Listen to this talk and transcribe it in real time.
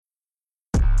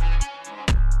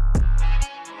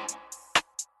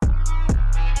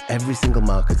every single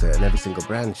marketer and every single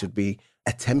brand should be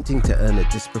attempting to earn a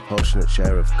disproportionate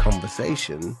share of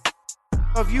conversation.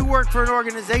 If you work for an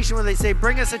organization where they say,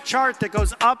 bring us a chart that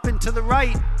goes up and to the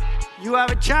right, you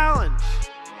have a challenge.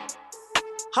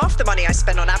 Half the money I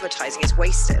spend on advertising is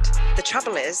wasted. The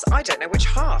trouble is, I don't know which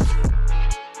half.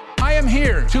 I am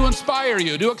here to inspire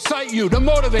you, to excite you, to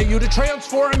motivate you, to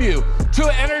transform you,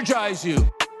 to energize you.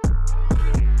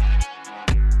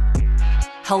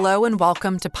 Hello and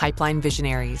welcome to Pipeline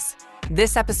Visionaries.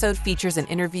 This episode features an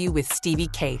interview with Stevie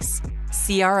Case,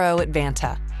 CRO at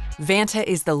Vanta. Vanta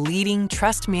is the leading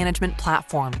trust management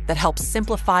platform that helps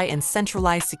simplify and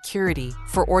centralize security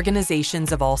for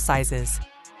organizations of all sizes.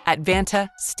 At Vanta,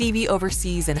 Stevie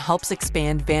oversees and helps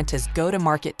expand Vanta's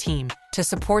go-to-market team to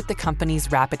support the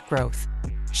company's rapid growth.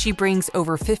 She brings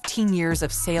over 15 years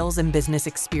of sales and business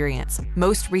experience,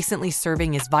 most recently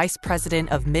serving as Vice President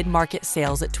of Mid-Market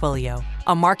Sales at Twilio,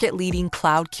 a market-leading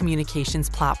cloud communications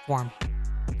platform.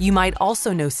 You might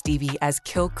also know Stevie as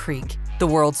Kill Creek, the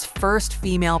world's first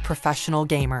female professional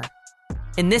gamer.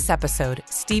 In this episode,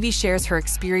 Stevie shares her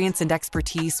experience and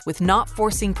expertise with not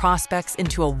forcing prospects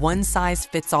into a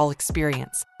one-size-fits-all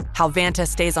experience, how Vanta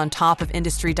stays on top of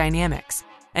industry dynamics,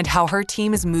 and how her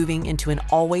team is moving into an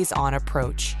always-on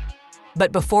approach.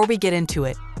 But before we get into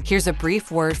it, here's a brief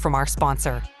word from our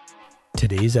sponsor.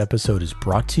 Today's episode is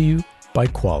brought to you by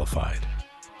Qualified.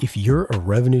 If you're a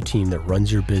revenue team that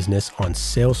runs your business on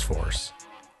Salesforce,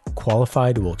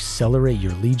 Qualified will accelerate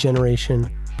your lead generation,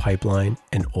 pipeline,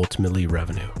 and ultimately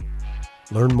revenue.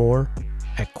 Learn more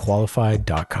at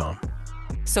qualified.com.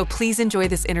 So please enjoy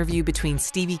this interview between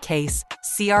Stevie Case,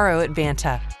 CRO at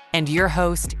Vanta, and your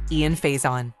host, Ian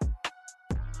Faison.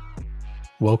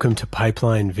 Welcome to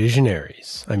Pipeline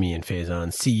Visionaries. I'm Ian Faison,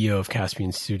 CEO of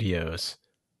Caspian Studios.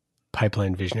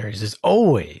 Pipeline Visionaries is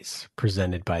always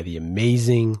presented by the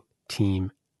amazing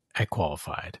team at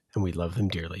Qualified, and we love them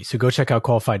dearly. So go check out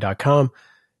qualified.com.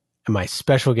 And my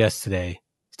special guest today,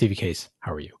 Stevie Case,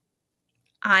 how are you?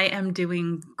 I am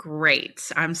doing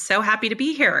great. I'm so happy to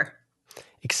be here.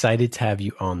 Excited to have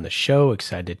you on the show.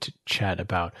 Excited to chat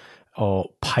about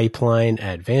all Pipeline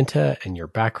at Vanta and your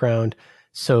background.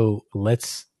 So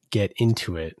let's get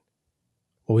into it.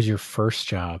 What was your first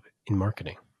job in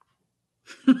marketing?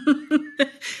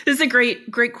 This is a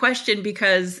great question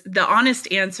because the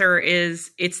honest answer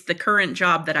is it's the current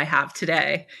job that I have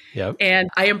today. Yep. And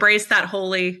I embrace that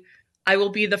wholly. I will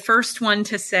be the first one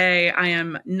to say I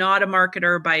am not a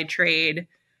marketer by trade,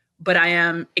 but I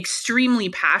am extremely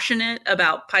passionate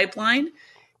about pipeline.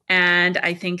 And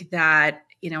I think that,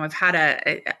 I've had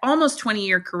a almost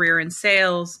 20-year career in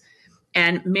sales,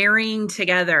 and marrying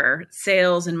together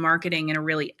sales and marketing in a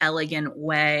really elegant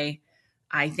way,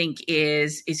 I think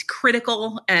is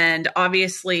critical and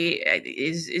obviously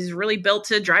is really built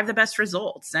to drive the best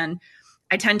results. And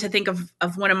I tend to think of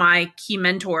one of my key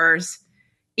mentors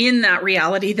in that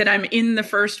reality that I'm in the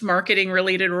first marketing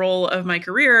related role of my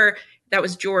career. That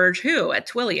was George Hu at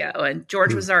Twilio. And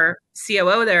George was our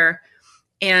COO there.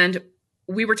 And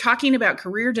we were talking about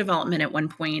career development at one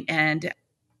point, and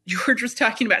George was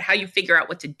talking about how you figure out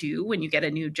what to do when you get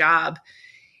a new job.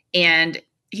 And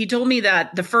he told me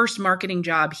that the first marketing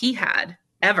job he had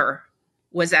ever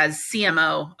was as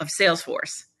CMO of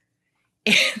Salesforce.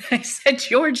 And I said,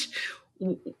 George,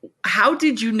 how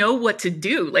did you know what to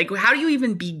do? Like, how do you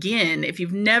even begin if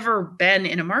you've never been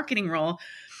in a marketing role?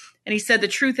 And he said, the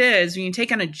truth is, when you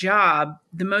take on a job,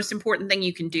 the most important thing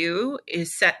you can do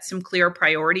is set some clear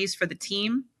priorities for the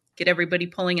team, get everybody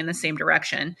pulling in the same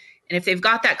direction. And if they've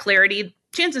got that clarity,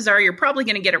 chances are you're probably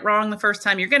going to get it wrong the first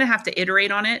time. You're going to have to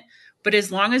iterate on it. But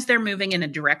as long as they're moving in a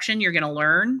direction, you're going to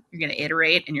learn, you're going to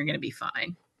iterate, and you're going to be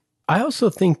fine. I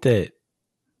also think that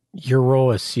your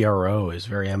role as CRO is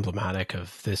very emblematic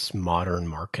of this modern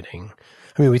marketing.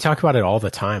 I mean, we talk about it all the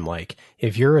time. Like,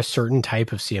 if you're a certain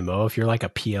type of CMO, if you're like a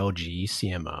PLG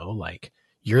CMO, like,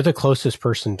 you're the closest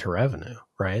person to revenue,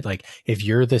 right? Like, if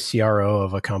you're the CRO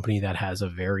of a company that has a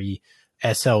very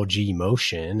SLG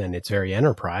motion and it's very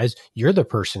enterprise, you're the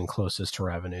person closest to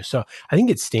revenue. So I think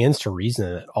it stands to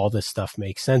reason that all this stuff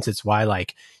makes sense. It's why,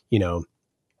 like,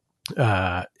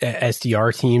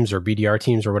 SDR teams or BDR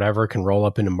teams or whatever can roll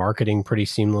up into marketing pretty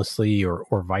seamlessly,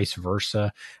 or vice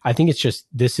versa. I think it's just,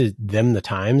 this is them the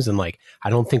times. And like,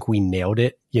 I don't think we nailed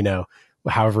it,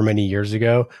 however many years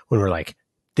ago, when we're like,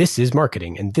 this is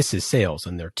marketing and this is sales.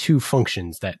 And they're two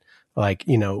functions that, like,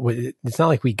 it's not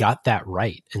like we got that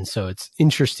right. And so it's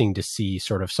interesting to see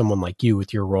sort of someone like you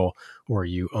with your role where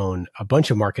you own a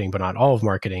bunch of marketing, but not all of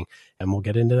marketing. And we'll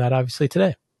get into that obviously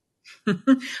today.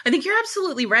 I think you're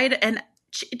absolutely right. And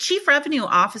Chief Revenue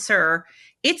Officer,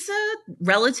 it's a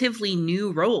relatively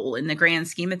new role in the grand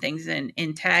scheme of things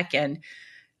in tech. And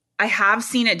I have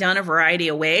seen it done a variety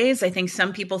of ways. I think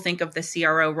some people think of the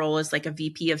CRO role as like a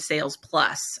VP of Sales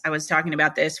Plus. I was talking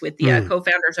about this with the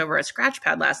co-founders over at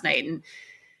Scratchpad last night. And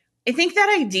I think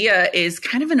that idea is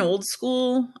kind of an old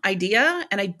school idea.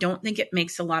 And I don't think it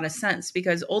makes a lot of sense,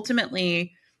 because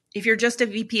ultimately, if you're just a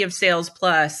VP of Sales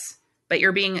Plus, but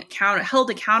you're being held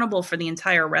accountable for the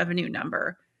entire revenue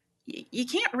number, you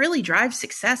can't really drive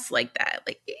success like that.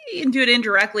 Like, you can do it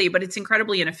indirectly, but it's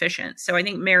incredibly inefficient. So I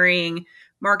think marrying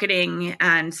marketing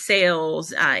and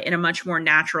sales in a much more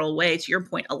natural way, to your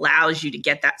point, allows you to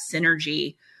get that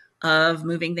synergy of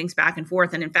moving things back and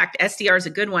forth. And in fact, SDR is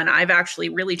a good one. I've actually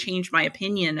really changed my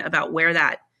opinion about where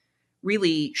that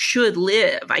really should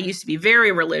live. I used to be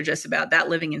very religious about that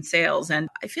living in sales, and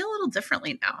I feel a little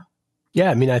differently now. Yeah,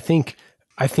 I mean, I think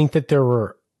that there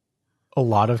were a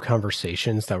lot of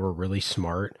conversations that were really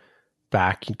smart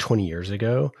back 20 years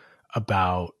ago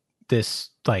about this,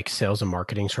 like, sales and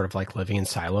marketing sort of like living in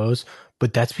silos,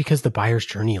 but that's because the buyer's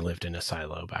journey lived in a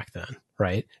silo back then,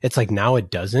 right? It's like now it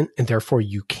doesn't, and therefore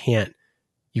you can't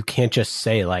just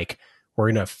say like,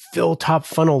 we're going to fill top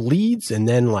funnel leads and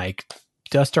then like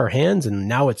dust our hands and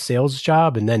now it's sales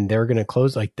job and then they're going to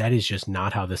close. Like, that is just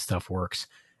not how this stuff works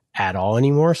at all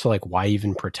anymore. So like, why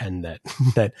even pretend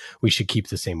that we should keep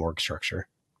the same org structure?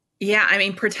 Yeah, I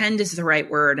mean, pretend is the right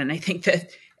word. And I think that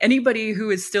anybody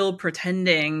who is still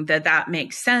pretending that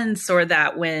makes sense, or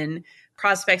that when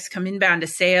prospects come inbound to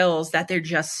sales, that they're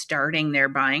just starting their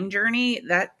buying journey,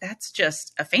 that's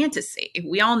just a fantasy.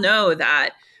 We all know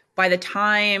that by the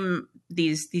time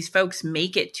these folks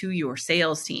make it to your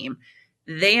sales team,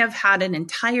 they have had an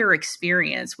entire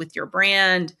experience with your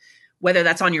brand, whether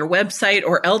that's on your website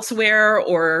or elsewhere,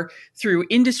 or through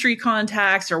industry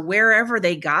contacts, or wherever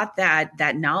they got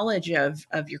that knowledge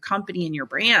of your company and your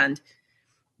brand.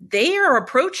 They are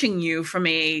approaching you from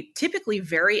a typically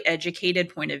very educated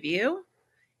point of view.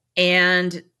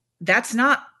 And that's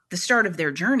not the start of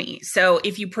their journey. So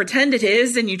if you pretend it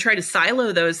is, and you try to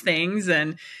silo those things,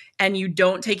 and you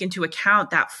don't take into account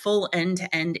that full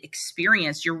end-to-end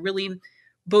experience, you're really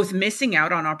both missing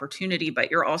out on opportunity,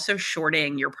 but you're also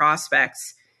shorting your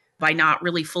prospects by not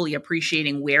really fully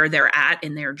appreciating where they're at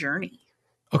in their journey.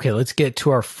 Okay, let's get to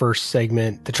our first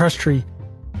segment, the trust tree.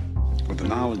 With the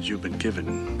knowledge you've been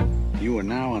given, you are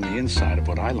now on the inside of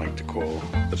what I like to call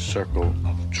the circle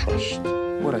of trust.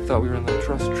 What, I thought we were in the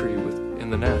trust tree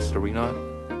in the nest, are we not?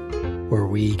 Where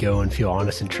we go and feel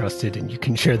honest and trusted, and you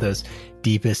can share those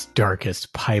deepest,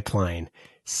 darkest pipeline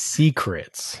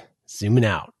secrets. Zooming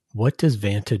out, what does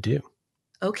Vanta do?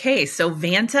 Okay, so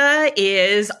Vanta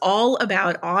is all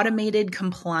about automated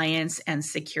compliance and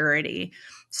security.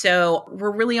 So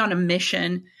we're really on a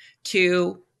mission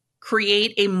to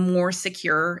create a more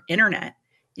secure internet.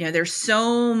 You know, there's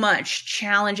so much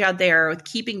challenge out there with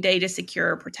keeping data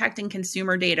secure, protecting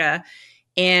consumer data,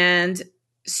 and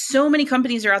so many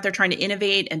companies are out there trying to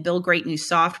innovate and build great new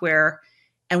software.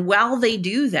 And while they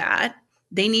do that,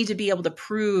 they need to be able to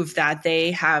prove that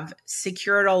they have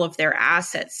secured all of their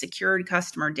assets, secured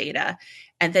customer data,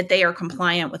 and that they are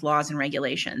compliant with laws and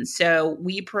regulations. So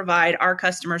we provide our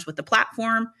customers with the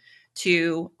platform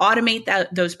to automate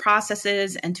those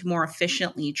processes and to more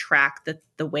efficiently track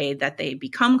the way that they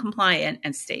become compliant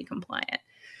and stay compliant.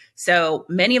 So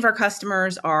many of our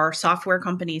customers are software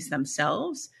companies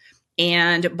themselves.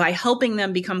 And by helping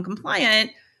them become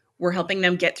compliant, we're helping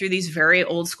them get through these very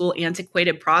old school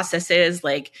antiquated processes,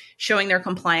 like showing they're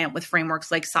compliant with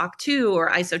frameworks like SOC 2 or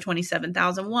ISO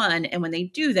 27001. And when they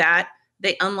do that,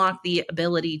 they unlock the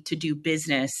ability to do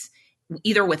business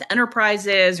either with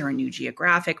enterprises or in new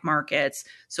geographic markets.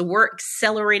 So we're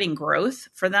accelerating growth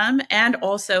for them and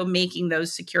also making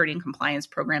those security and compliance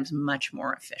programs much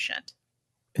more efficient.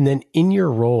 And then in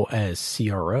your role as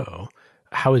CRO,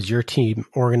 how is your team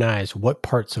organized? What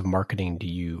parts of marketing do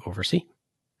you oversee?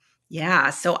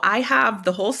 Yeah, so I have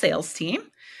the whole sales team.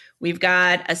 We've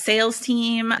got a sales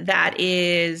team that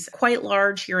is quite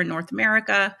large here in North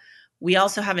America. We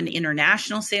also have an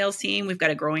international sales team. We've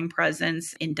got a growing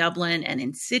presence in Dublin and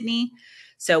in Sydney.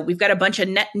 So we've got a bunch of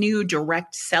net new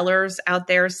direct sellers out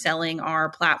there selling our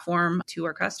platform to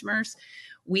our customers.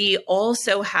 We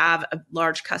also have a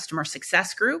large customer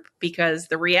success group, because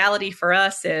the reality for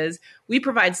us is we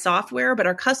provide software, but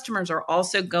our customers are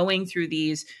also going through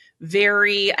these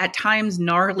very, at times,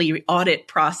 gnarly audit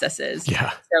processes.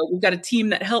 Yeah. So we've got a team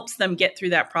that helps them get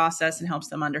through that process and helps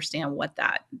them understand what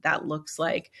that looks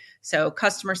like. So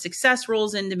customer success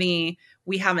rolls into me.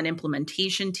 We have an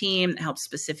implementation team that helps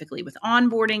specifically with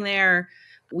onboarding there.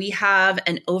 We have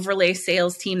an overlay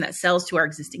sales team that sells to our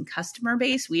existing customer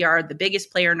base. We are the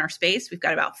biggest player in our space. We've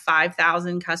got about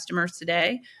 5,000 customers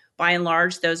today. By and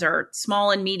large, those are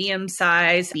small and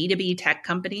medium-sized B2B tech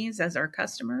companies as our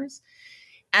customers.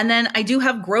 And then I do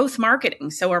have growth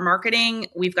marketing. So our marketing,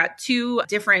 we've got two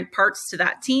different parts to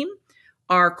that team.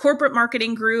 Our corporate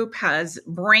marketing group has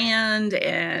brand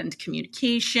and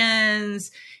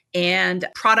communications and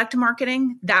product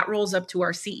marketing. That rolls up to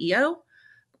our CEO.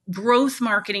 Growth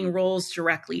marketing rolls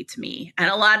directly to me. And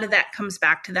a lot of that comes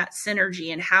back to that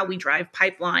synergy and how we drive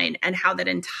pipeline and how that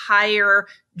entire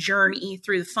journey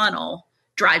through the funnel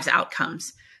drives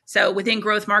outcomes. So within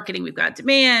growth marketing, we've got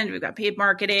demand, we've got paid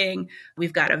marketing,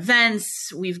 we've got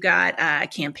events, we've got a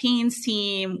campaigns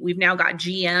team. We've now got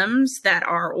GMs that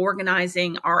are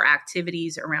organizing our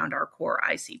activities around our core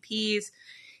ICPs.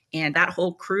 And that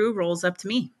whole crew rolls up to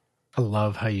me. I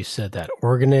love how you said that.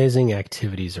 Organizing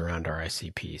activities around our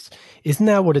ICPs. Isn't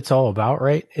that what it's all about,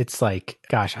 right? It's like,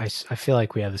 gosh, I feel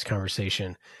like we have this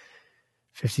conversation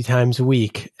 50 times a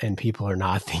week and people are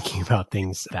not thinking about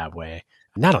things that way.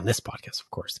 Not on this podcast, of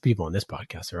course. The people on this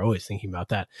podcast are always thinking about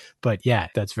that. But yeah,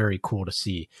 that's very cool to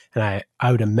see. And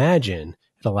I would imagine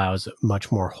it allows a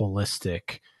much more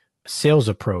holistic sales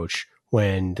approach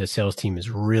when the sales team is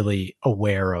really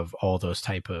aware of all those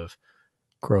type of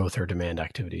growth or demand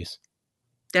activities.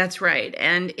 That's right.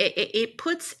 And it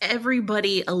puts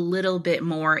everybody a little bit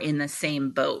more in the same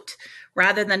boat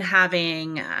rather than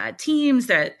having teams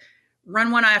that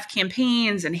run one-off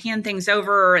campaigns and hand things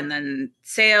over and then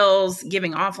sales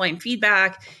giving offline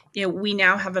feedback. We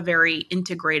now have a very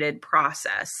integrated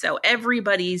process. So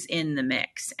everybody's in the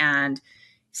mix. And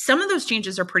some of those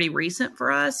changes are pretty recent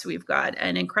for us. We've got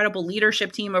an incredible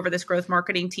leadership team over this growth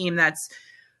marketing team that's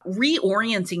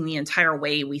reorienting the entire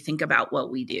way we think about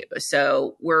what we do.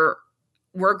 So we're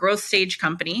a growth stage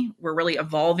company. We're really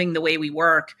evolving the way we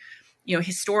work.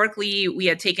 Historically, we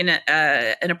had taken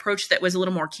an approach that was a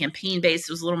little more campaign-based.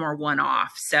 It was a little more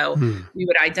one-off. So we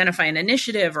would identify an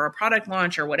initiative or a product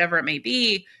launch or whatever it may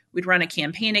be. We'd run a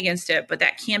campaign against it, but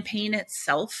that campaign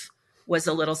itself was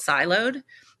a little siloed.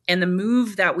 And the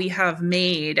move that we have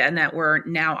made and that we're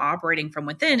now operating from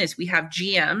within is we have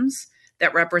GMs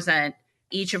that represent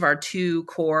each of our two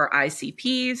core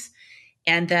ICPs.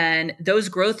 And then those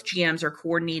growth GMs are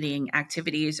coordinating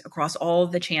activities across all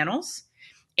of the channels.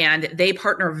 And they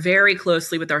partner very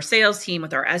closely with our sales team,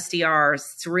 with our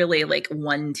SDRs. It's really like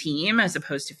one team as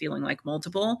opposed to feeling like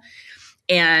multiple.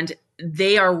 And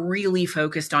they are really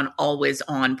focused on always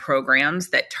on programs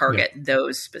that target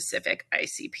those specific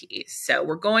ICPs. So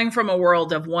we're going from a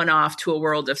world of one-off to a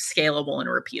world of scalable and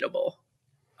repeatable.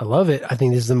 I love it. I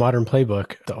think this is the modern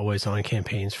playbook, the always on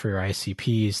campaigns for your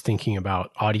ICPs, thinking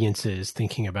about audiences,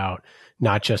 thinking about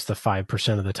not just the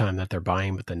 5% of the time that they're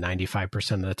buying, but the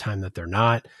 95% of the time that they're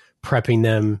not, prepping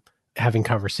them, having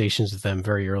conversations with them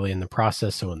very early in the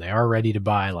process. So when they are ready to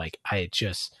buy,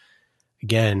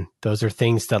 again, those are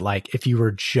things that if you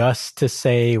were just to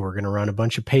say, we're going to run a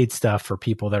bunch of paid stuff for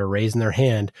people that are raising their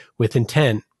hand with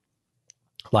intent,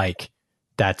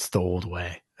 that's the old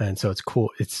way. And so it's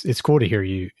cool. It's cool to hear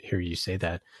you say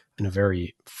that in a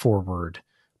very forward,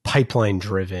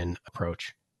 pipeline-driven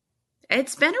approach.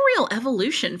 It's been a real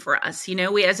evolution for us.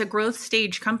 We, as a growth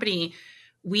stage company,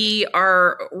 we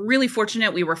are really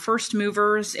fortunate. We were first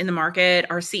movers in the market.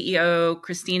 Our CEO,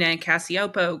 Christina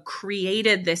Cassiopo,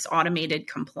 created this automated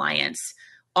compliance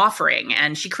offering,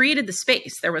 and she created the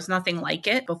space. There was nothing like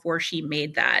it before she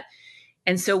made that.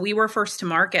 And so we were first to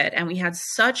market, and we had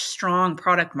such strong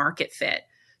product market fit.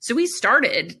 So we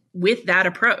started with that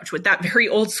approach, with that very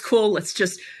old school, let's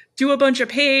just do a bunch of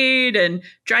paid and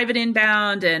drive it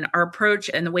inbound. And our approach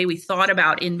and the way we thought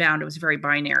about inbound, it was very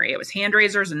binary. It was hand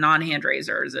raisers and non-hand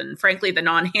raisers. And frankly, the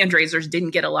non-hand raisers didn't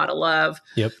get a lot of love.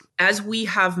 Yep. As we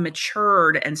have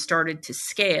matured and started to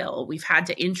scale, we've had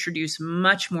to introduce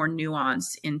much more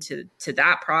nuance into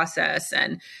that process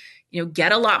and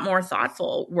get a lot more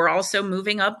thoughtful. We're also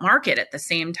moving up market at the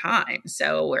same time.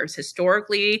 So whereas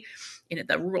historically,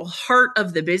 the real heart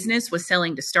of the business was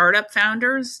selling to startup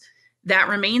founders, that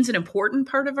remains an important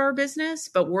part of our business,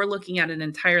 but we're looking at an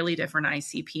entirely different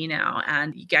ICP now.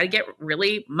 And you got to get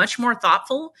really much more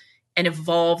thoughtful and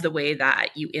evolve the way that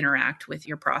you interact with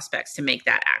your prospects to make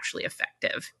that actually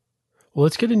effective. Well,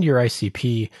 let's get into your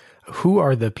ICP. Who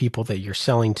are the people that you're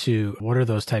selling to? What are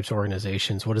those types of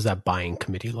organizations? What does that buying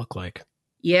committee look like?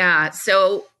 Yeah.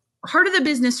 So heart of the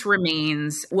business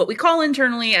remains what we call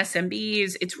internally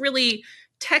SMBs. It's really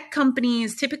tech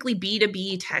companies, typically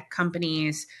B2B tech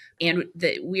companies, and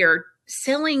that we are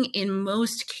selling in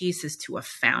most cases to a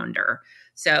founder.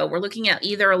 So we're looking at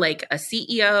either like a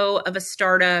CEO of a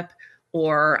startup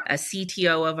or a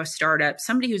CTO of a startup,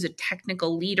 somebody who's a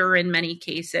technical leader in many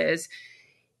cases.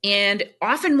 And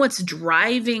often what's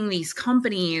driving these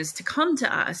companies to come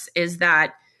to us is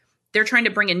that they're trying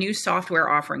to bring a new software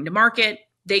offering to market.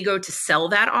 They go to sell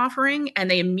that offering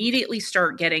and they immediately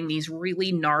start getting these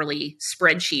really gnarly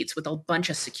spreadsheets with a bunch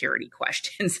of security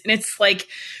questions. And it's like,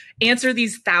 answer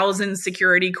these 1,000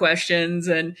 security questions.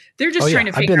 And they're just trying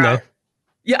to figure out.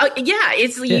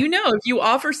 It's, you know, if you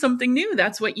offer something new,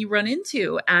 that's what you run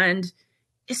into. And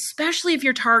especially if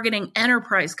you're targeting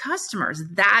enterprise customers,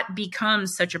 that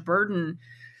becomes such a burden.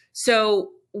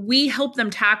 So we help them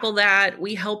tackle that.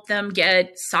 We help them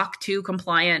get SOC 2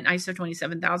 compliant, ISO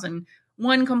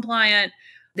 27001 compliant.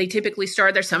 They typically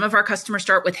start there. Some of our customers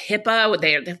start with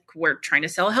HIPAA. We're trying to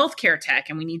sell healthcare tech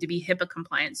and we need to be HIPAA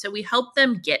compliant. So we help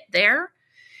them get there.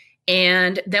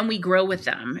 And then we grow with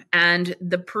them. And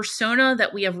the persona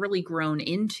that we have really grown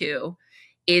into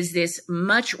is this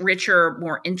much richer,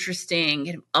 more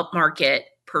interesting upmarket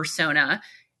persona.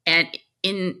 And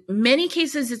in many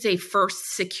cases, it's a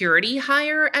first security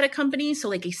hire at a company. So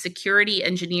like a security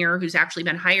engineer who's actually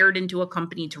been hired into a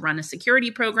company to run a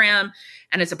security program.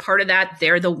 And as a part of that,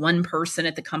 they're the one person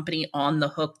at the company on the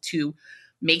hook to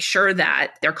make sure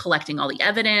that they're collecting all the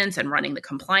evidence and running the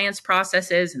compliance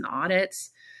processes and the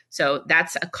audits. So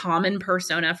that's a common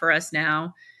persona for us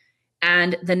now.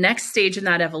 And the next stage in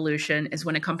that evolution is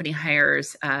when a company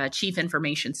hires a chief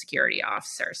information security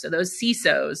officer. So those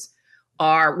CISOs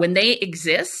are, when they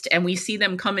exist and we see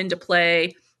them come into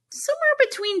play somewhere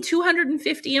between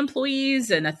 250 employees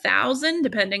and 1,000,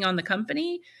 depending on the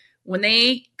company, when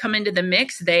they come into the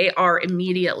mix, they are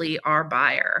immediately our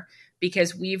buyer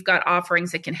because we've got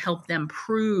offerings that can help them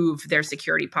prove their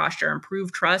security posture,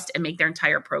 improve trust, and make their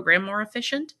entire program more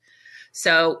efficient.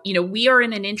 So, you know, we are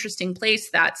in an interesting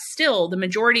place that still the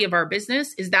majority of our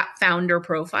business is that founder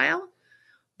profile,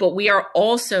 but we are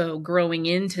also growing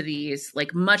into these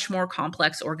like much more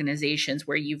complex organizations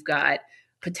where you've got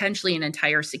potentially an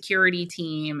entire security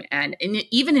team and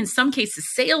even in some cases,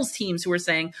 sales teams who are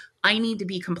saying, I need to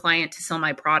be compliant to sell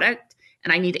my product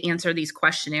and I need to answer these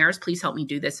questionnaires. Please help me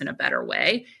do this in a better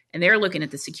way. And they're looking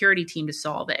at the security team to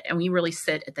solve it. And we really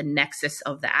sit at the nexus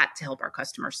of that to help our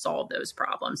customers solve those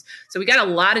problems. So we got a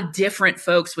lot of different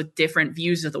folks with different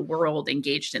views of the world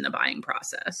engaged in the buying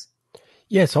process.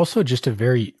 Yeah, it's also just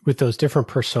with those different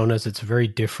personas, it's a very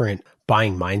different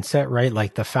buying mindset, right?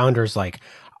 Like the founder's like,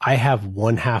 I have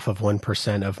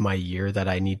 0.5% of my year that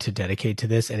I need to dedicate to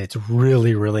this. And it's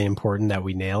really, really important that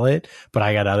we nail it, but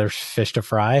I got other fish to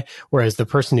fry. Whereas the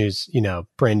person who's, you know,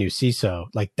 brand new CISO,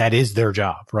 like that is their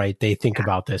job, right? They think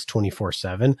about this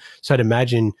 24/7. So I'd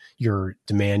imagine your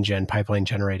demand gen, pipeline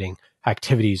generating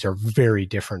activities are very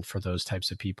different for those types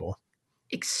of people.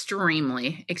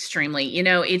 Extremely. You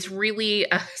know, it's really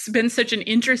it's been such an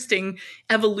interesting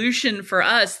evolution for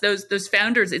us. Those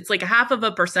founders, it's like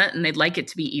 0.5%, and they'd like it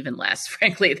to be even less.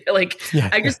 Frankly, they're like,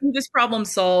 I just need this problem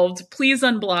solved. Please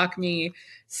unblock me.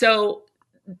 So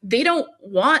they don't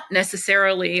want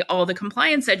necessarily all the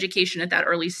compliance education at that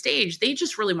early stage. They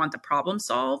just really want the problem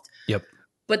solved. Yep.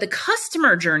 But the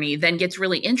customer journey then gets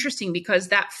really interesting because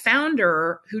that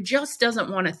founder who just doesn't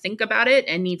want to think about it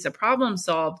and needs a problem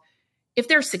solved, if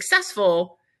they're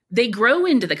successful, they grow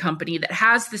into the company that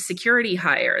has the security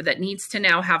hire that needs to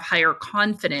now have higher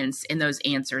confidence in those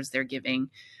answers they're giving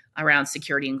around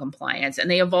security and compliance. And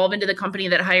they evolve into the company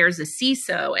that hires a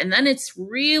CISO. And then it's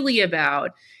really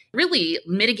about really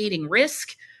mitigating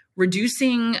risk,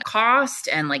 reducing cost,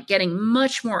 and like getting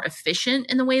much more efficient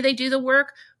in the way they do the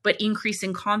work, but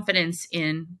increasing confidence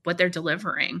in what they're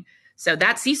delivering. So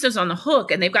that CISO's on the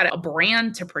hook and they've got a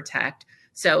brand to protect.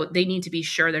 So they need to be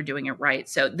sure they're doing it right.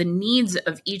 So the needs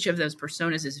of each of those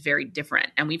personas is very different.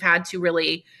 And we've had to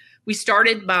we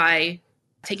started by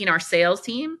taking our sales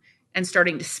team and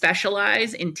starting to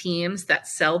specialize in teams that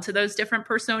sell to those different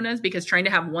personas, because trying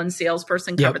to have one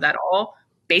salesperson cover that all,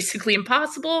 basically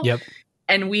impossible. Yep.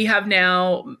 And we have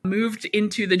now moved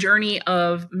into the journey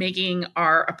of making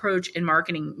our approach in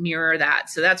marketing mirror that.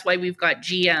 So that's why we've got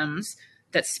GMs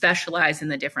that specialize in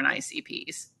the different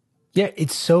ICPs. Yeah,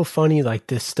 it's so funny. Like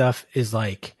this stuff is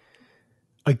like,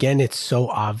 again, it's so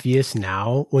obvious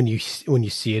now when you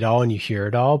see it all and you hear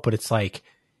it all, but it's like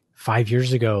 5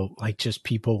 years ago, like just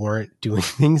people weren't doing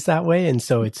things that way. And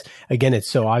so it's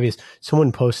so obvious.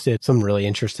 Someone posted something really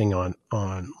interesting on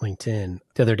LinkedIn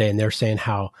the other day, and they're saying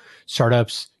how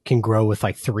startups can grow with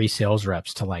like 3 sales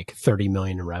reps to like 30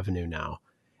 million in revenue now.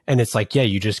 And it's like, yeah,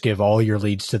 you just give all your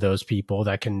leads to those people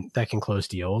that can close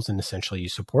deals, and essentially you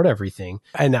support everything.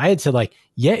 And I had said like,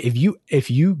 yeah, if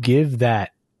you give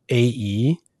that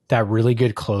AE, that really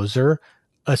good closer,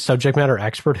 a subject matter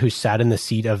expert who sat in the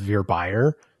seat of your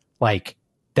buyer, like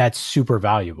that's super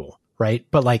valuable, right?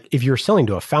 But like if you're selling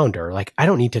to a founder, like I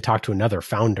don't need to talk to another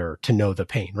founder to know the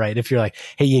pain, right? If you're like,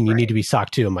 hey, Ian, you need to be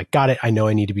SOC 2. I'm like, got it. I know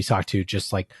I need to be SOC 2.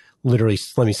 Just like literally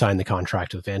let me sign the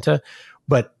contract with Vanta.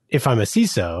 But if I'm a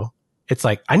CISO, it's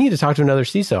like, I need to talk to another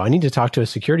CISO. I need to talk to a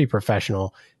security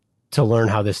professional to learn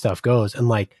how this stuff goes. And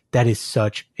like, that is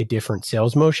such a different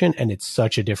sales motion and it's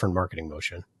such a different marketing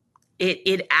motion.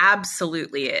 It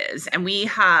absolutely is. And we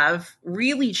have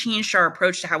really changed our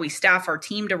approach to how we staff our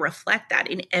team to reflect that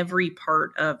in every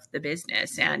part of the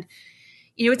business. And,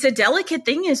 you know, it's a delicate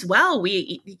thing as well.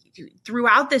 We,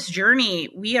 throughout this journey,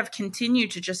 we have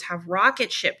continued to just have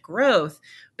rocket ship growth,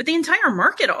 but the entire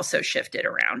market also shifted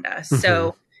around us. Mm-hmm.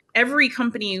 So every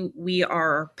company we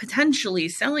are potentially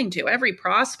selling to, every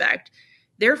prospect,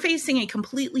 they're facing a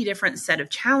completely different set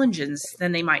of challenges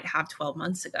than they might have 12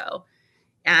 months ago.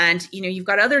 And, you know, you've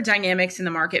got other dynamics in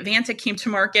the market. Vanta came to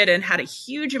market and had a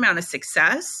huge amount of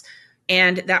success,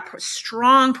 and that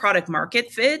strong product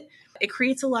market fit, it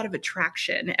creates a lot of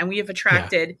attraction. And we have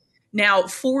attracted now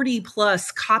 40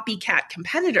 plus copycat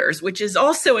competitors, which is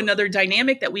also another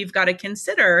dynamic that we've got to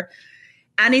consider.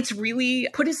 And it's really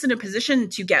put us in a position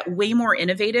to get way more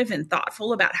innovative and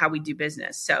thoughtful about how we do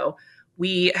business. So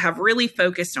we have really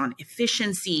focused on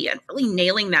efficiency and really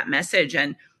nailing that message.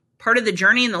 And part of the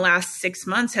journey in the last 6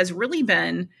 months has really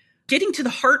been getting to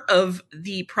the heart of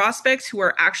the prospects who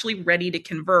are actually ready to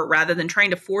convert rather than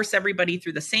trying to force everybody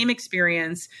through the same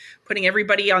experience, putting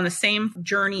everybody on the same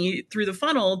journey through the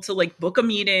funnel to like book a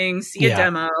meeting, see a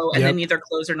demo, and then either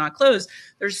close or not close.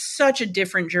 There's such a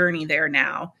different journey there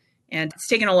now. And it's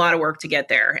taken a lot of work to get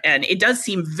there. And it does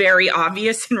seem very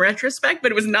obvious in retrospect,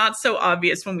 but it was not so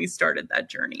obvious when we started that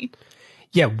journey.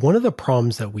 Yeah. One of the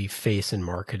problems that we face in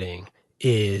marketing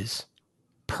is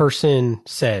person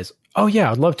says, oh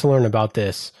yeah, I'd love to learn about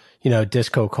this, you know,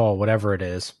 disco call, whatever it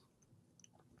is.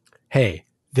 Hey,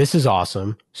 this is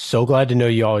awesome. So glad to know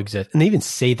you all exist. And they even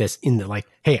say this in the like,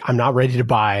 hey, I'm not ready to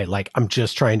buy. Like, I'm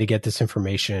just trying to get this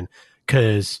information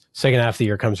because second half of the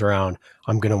year comes around.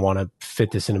 I'm going to want to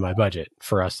fit this into my budget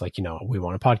for us. Like, you know, we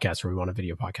want a podcast or we want a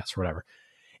video podcast or whatever.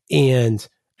 And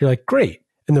you're like, great.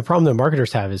 And the problem that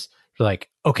marketers have is you're like,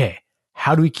 okay,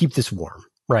 how do we keep this warm?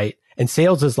 Right. And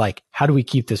sales is like, how do we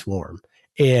keep this warm?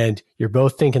 And you're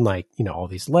both thinking like, you know, all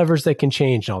these levers that can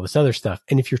change and all this other stuff.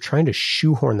 And if you're trying to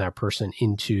shoehorn that person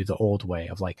into the old way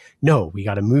of like, no, we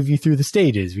got to move you through the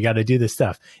stages. We got to do this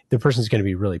stuff. The person's going to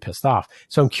be really pissed off.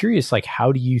 So I'm curious, like,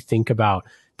 how do you think about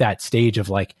that stage of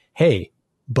like, hey,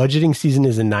 budgeting season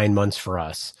is in 9 months for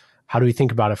us. How do we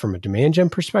think about it from a demand gen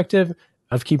perspective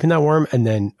of keeping that warm and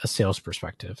then a sales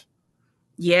perspective?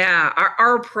 Yeah,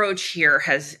 our approach here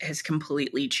has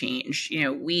completely changed. You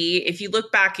know, if you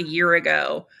look back a year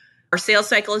ago, our sales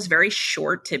cycle is very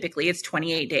short. Typically, it's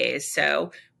 28 days.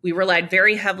 So we relied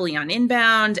very heavily on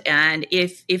inbound. And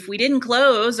if we didn't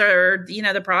close or, you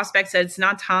know, the prospect said it's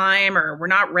not time or we're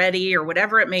not ready or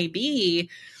whatever it may be,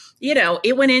 you know,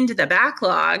 it went into the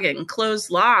backlog and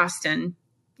closed lost. And,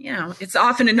 you know, it's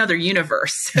often another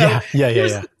universe. So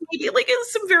yeah. Like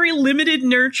it's some very limited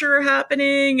nurture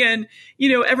happening. And, you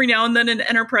know, every now and then an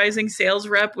enterprising sales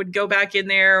rep would go back in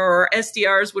there or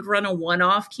SDRs would run a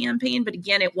one-off campaign. But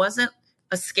again, it wasn't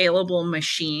a scalable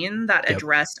machine that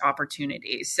addressed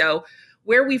opportunities. So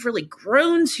where we've really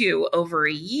grown to over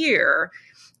a year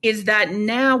is that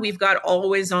now we've got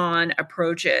always on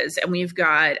approaches and we've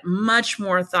got much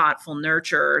more thoughtful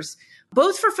nurtures,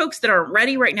 both for folks that aren't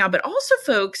ready right now, but also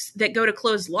folks that go to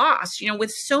close lost. You know,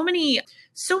 with so many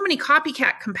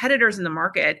copycat competitors in the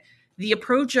market, the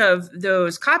approach of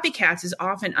those copycats is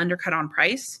often undercut on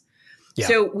price. Yeah.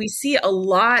 So we see a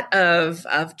lot of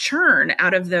churn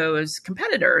out of those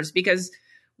competitors because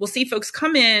we'll see folks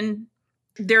come in,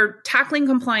 they're tackling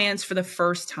compliance for the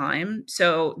first time.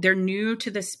 So they're new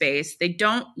to the space. They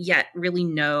don't yet really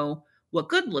know what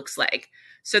good looks like.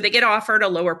 So they get offered a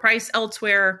lower price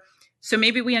elsewhere. So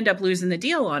maybe we end up losing the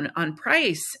deal on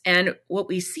price. And what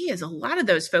we see is a lot of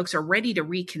those folks are ready to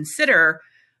reconsider,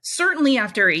 certainly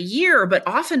after a year, but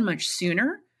often much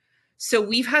sooner. So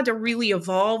we've had to really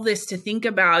evolve this to think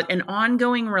about an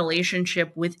ongoing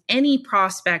relationship with any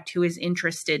prospect who is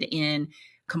interested in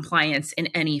compliance in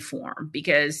any form,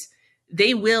 because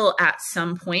they will at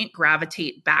some point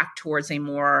gravitate back towards a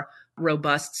more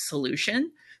robust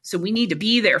solution. So we need to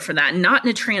be there for that, not in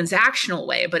a transactional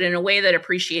way, but in a way that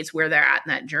appreciates where they're at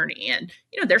in that journey. And,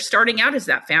 you know, they're starting out as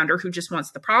that founder who just wants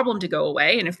the problem to go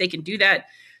away. And if they can do that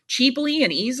cheaply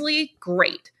and easily,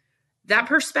 great. That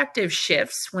perspective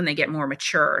shifts when they get more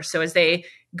mature. So as they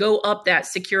go up that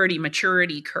security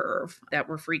maturity curve that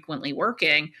we're frequently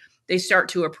working, they start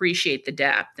to appreciate the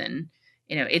depth. And,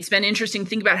 it's been interesting to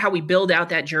think about how we build out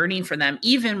that journey for them,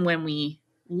 even when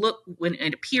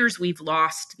it appears we've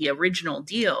lost the original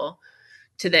deal,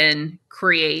 to then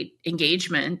create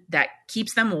engagement that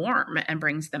keeps them warm and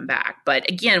brings them back. But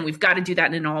again, we've got to do that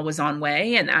in an always-on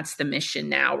way. And that's the mission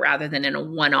now, rather than in a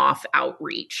one-off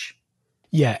outreach.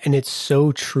 Yeah. And it's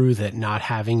so true that not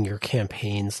having your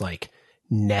campaigns like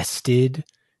nested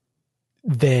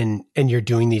and you're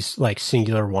doing these like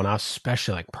singular one-offs,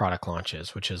 especially like product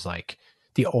launches, which is like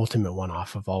the ultimate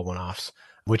one-off of all one-offs,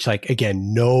 which like,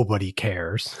 again, nobody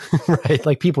cares, right?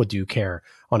 Like people do care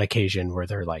on occasion where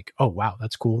they're like, oh, wow,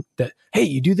 that's cool. Hey,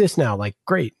 you do this now. Like,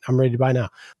 great. I'm ready to buy now.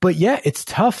 But yeah, it's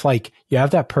tough. Like you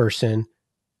have that person,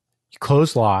 you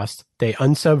close Lost, they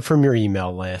unsub from your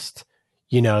email list.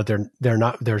 They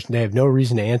have no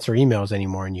reason to answer emails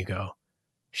anymore. And you go,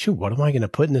 shoot, what am I going to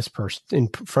put in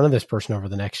front of this person over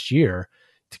the next year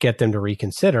to get them to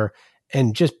reconsider?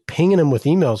 And just pinging them with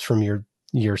emails from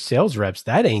your sales reps,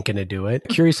 that ain't going to do it.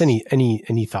 Curious,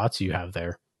 any thoughts you have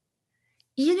there?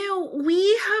 We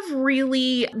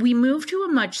moved to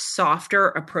a much softer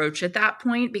approach at that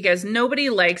point, because nobody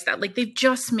likes that. Like they've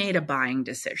just made a buying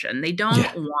decision. They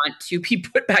don't want to be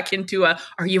put back into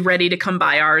are you ready to come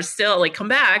buy ours still? Like, come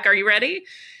back. Are you ready?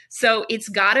 So it's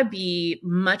got to be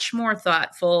much more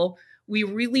thoughtful. We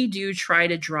really do try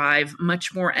to drive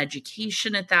much more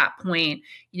education at that point.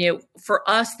 For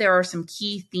us, there are some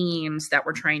key themes that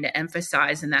we're trying to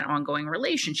emphasize in that ongoing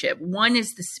relationship. One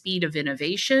is the speed of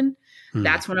innovation.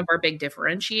 That's one of our big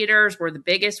differentiators. We're the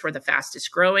biggest, we're the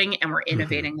fastest growing, and we're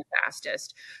innovating the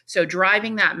fastest. So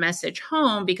driving that message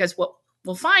home, because what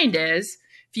we'll find is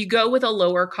if you go with a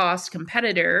lower cost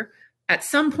competitor, at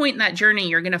some point in that journey,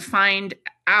 you're going to find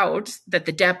out that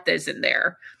the depth isn't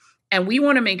there. And we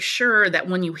want to make sure that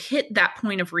when you hit that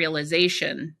point of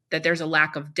realization that there's a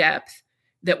lack of depth,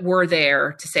 that we're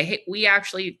there to say, hey, we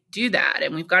actually do that.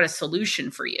 And we've got a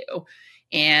solution for you.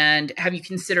 And have you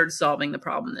considered solving the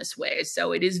problem this way?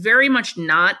 So it is very much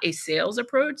not a sales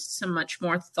approach. It's a much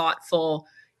more thoughtful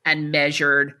and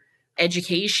measured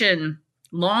education,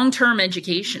 long-term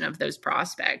education of those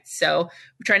prospects. So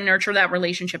we try to nurture that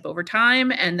relationship over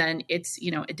time. And then it's,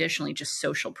 additionally just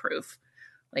social proof.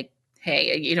 Like, hey,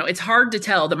 it's hard to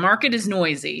tell. The market is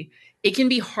noisy. It can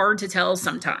be hard to tell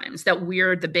sometimes that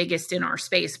we're the biggest in our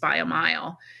space by a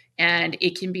mile. And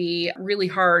it can be really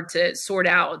hard to sort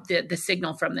out the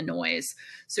signal from the noise.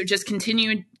 So just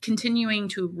continuing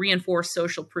to reinforce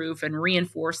social proof and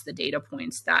reinforce the data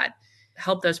points that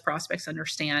help those prospects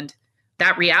understand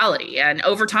that reality. And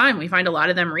over time, we find a lot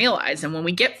of them realize. And when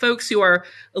we get folks who are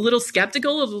a little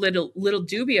skeptical, a little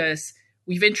dubious,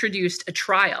 we've introduced a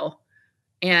trial.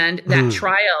 And that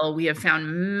trial, we have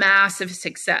found massive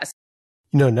success.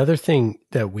 Another thing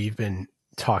that we've been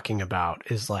talking about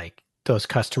is like those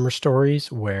customer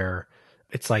stories where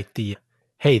it's like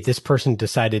hey, this person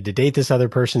decided to date this other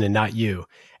person and not you.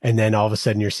 And then all of a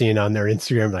sudden you're seeing on their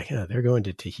Instagram, like, oh, they're going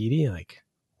to Tahiti. Like,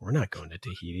 we're not going to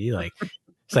Tahiti. Like,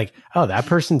 it's like, oh, that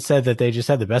person said that they just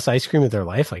had the best ice cream of their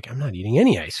life. Like, I'm not eating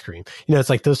any ice cream. It's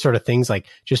like those sort of things, like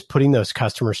just putting those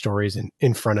customer stories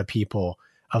in front of people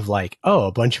of like, oh,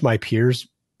 a bunch of my peers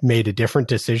made a different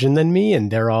decision than me. And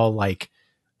they're all like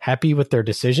happy with their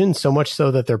decision, so much so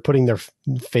that they're putting their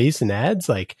face in ads.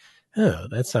 Like, oh,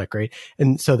 that's not great.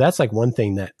 And so that's like one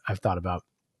thing that I've thought about.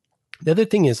 The other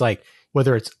thing is like,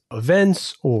 whether it's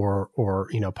events or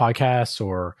podcasts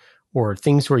or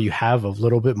things where you have a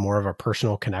little bit more of a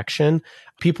personal connection,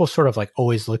 people sort of like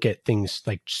always look at things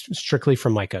like strictly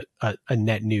from like a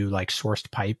net new, like sourced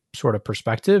pipe sort of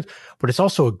perspective, but it's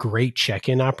also a great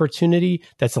check-in opportunity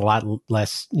that's a lot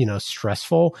less,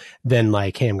 stressful than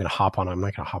like, hey, I'm not going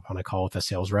to hop on a call with a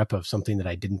sales rep of something that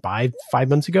I didn't buy 5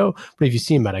 months ago. But if you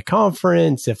see them at a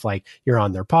conference, if like you're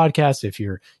on their podcast, if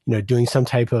you're, doing some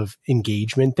type of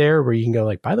engagement there where you can go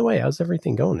like, by the way, how's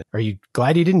everything going? Are you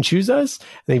glad you didn't choose us? And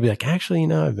they'd be like, actually,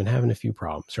 I've been having a few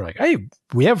problems. Or like, hey,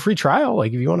 we have a free trial.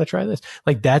 Like, if you want to try this,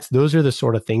 like those are the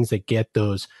sort of things that get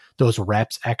those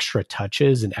reps extra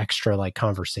touches and extra like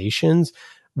conversations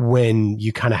when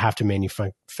you kind of have to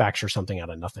manufacture something out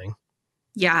of nothing.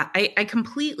 Yeah, I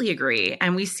completely agree.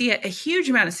 And we see a huge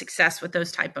amount of success with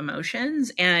those type of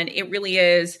motions. And it really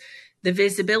is the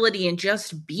visibility and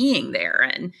just being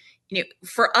there. And,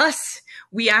 for us,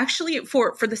 we actually,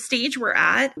 for the stage we're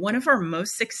at, one of our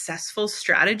most successful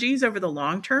strategies over the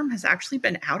long term has actually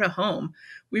been out of home.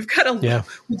 We've got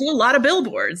we do a lot of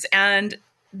billboards, and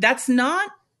that's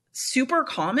not super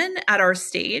common at our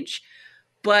stage,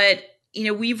 but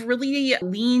we've really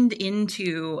leaned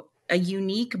into a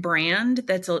unique brand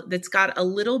that's got a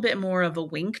little bit more of a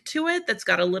wink to it, that's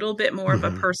got a little bit more of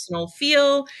a personal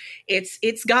feel.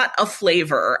 It's got a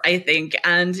flavor, I think.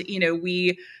 And,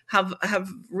 we have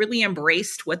really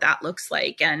embraced what that looks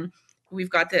like. And we've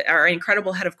got our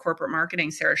incredible head of corporate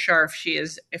marketing, Sarah Scharf. She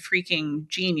is a freaking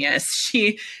genius.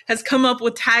 She has come up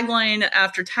with tagline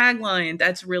after tagline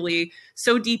that's really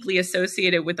so deeply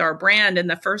associated with our brand. And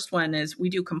the first one is, we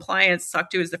do compliance.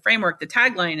 SOC 2 is the framework. The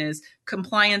tagline is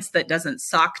compliance that doesn't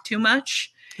sock too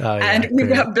much. And we've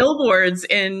got billboards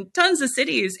in tons of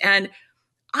cities. And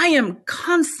I am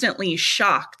constantly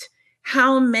shocked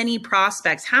how many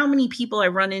prospects, how many people I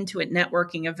run into at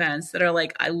networking events that are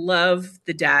like, I love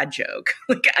the dad joke.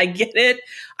 Like, I get it.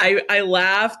 I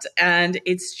laughed, and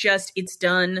it's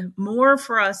done more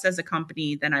for us as a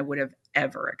company than I would have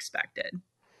ever expected.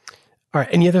 All right.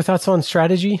 Any other thoughts on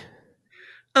strategy?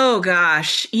 Oh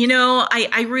gosh.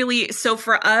 So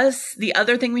for us, the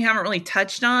other thing we haven't really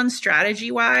touched on strategy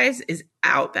wise is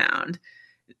outbound.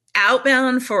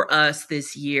 Outbound for us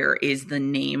this year is the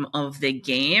name of the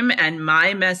game. And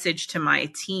my message to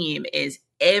my team is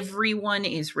everyone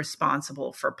is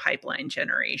responsible for pipeline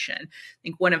generation. I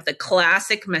think one of the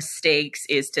classic mistakes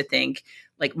is to think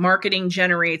like marketing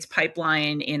generates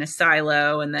pipeline in a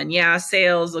silo, and then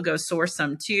sales will go source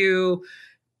some too.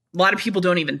 A lot of people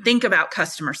don't even think about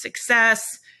customer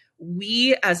success.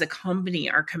 We as a company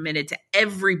are committed to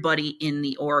everybody in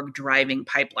the org driving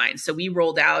pipeline. So we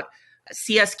rolled out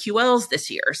CSQLs this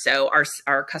year. So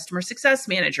our customer success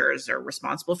managers are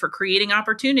responsible for creating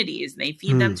opportunities, and they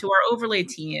feed them to our overlay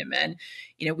team. And,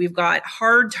 we've got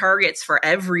hard targets for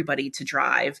everybody to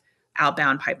drive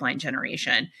outbound pipeline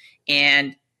generation.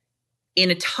 And in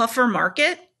a tougher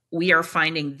market, we are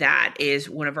finding that is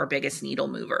one of our biggest needle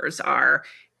movers. Our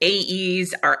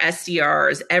AEs, our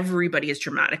SDRs, everybody is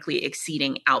dramatically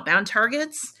exceeding outbound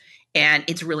targets. And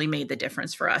it's really made the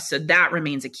difference for us. So that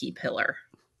remains a key pillar.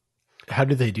 How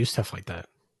do they do stuff like that?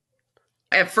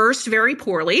 At first, very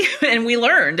poorly, and we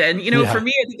learned. And, for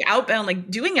me, I think outbound,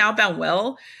 like doing outbound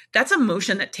well, that's a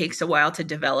motion that takes a while to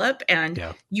develop. And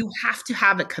you have to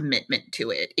have a commitment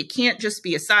to it. It can't just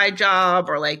be a side job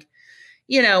or like,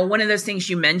 one of those things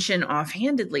you mentioned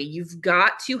offhandedly. You've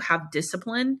got to have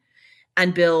discipline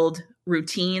and build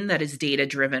routine that is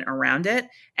data-driven around it.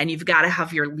 And you've got to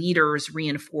have your leaders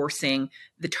reinforcing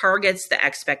the targets, the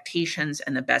expectations,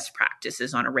 and the best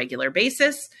practices on a regular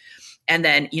basis. And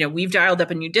then, we've dialed up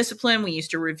a new discipline. We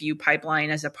used to review pipeline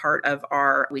as a part of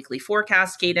our weekly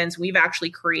forecast cadence. We've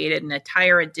actually created an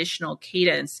entire additional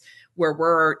cadence where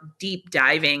we're deep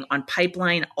diving on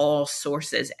pipeline all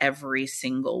sources every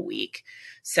single week.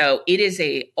 So it is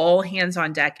a all hands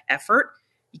on deck effort.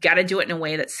 You got to do it in a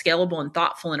way that's scalable and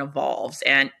thoughtful and evolves.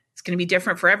 And it's going to be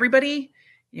different for everybody.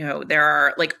 There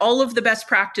are like all of the best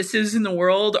practices in the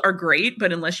world are great,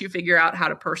 but unless you figure out how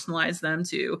to personalize them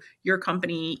to your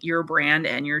company, your brand,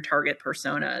 and your target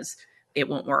personas, it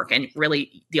won't work. And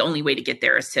really the only way to get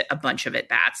there is to a bunch of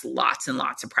at-bats, lots and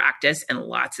lots of practice and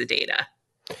lots of data.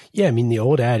 Yeah. I mean, the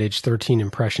old adage, 13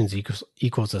 impressions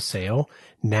equals a sale.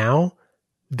 Now,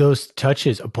 those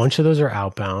touches, a bunch of those are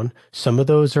outbound. Some of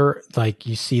those are like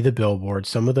you see the billboard.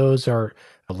 Some of those are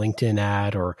a LinkedIn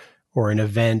ad or an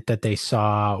event that they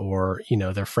saw, or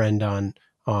their friend on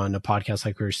a podcast,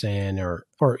 like we were saying, or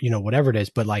whatever it is.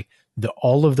 But like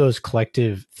all of those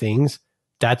collective things,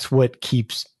 that's what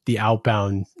keeps the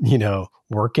outbound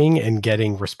working and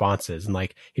getting responses. And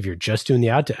like if you're just doing the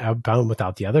outbound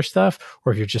without the other stuff,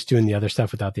 or if you're just doing the other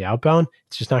stuff without the outbound,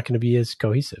 it's just not going to be as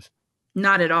cohesive.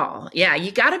 Not at all. Yeah,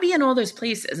 you got to be in all those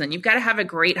places, and you've got to have a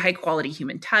great high quality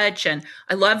human touch. And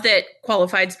I love that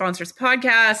Qualified sponsors the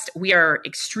podcast. We are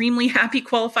extremely happy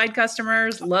Qualified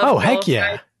customers. Love. Oh, Qualified. Heck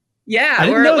yeah. Yeah. I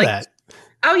didn't know that.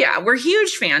 Oh yeah. We're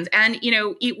huge fans. And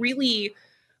it really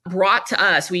brought to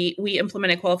us, we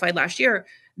implemented Qualified last year,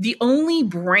 the only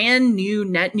brand new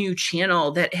net new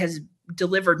channel that has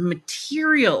delivered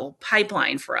material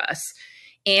pipeline for us.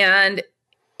 And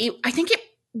I think it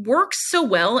works so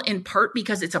well in part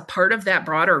because it's a part of that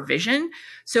broader vision.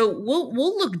 So we'll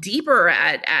look deeper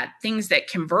at things that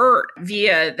convert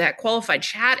via that Qualified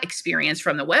chat experience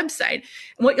from the website.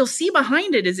 And what you'll see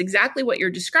behind it is exactly what you're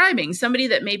describing. Somebody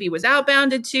that maybe was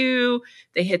outbounded to,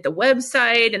 they hit the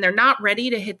website and they're not ready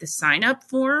to hit the sign up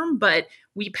form, but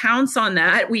we pounce on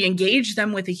that. We engage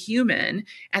them with a human,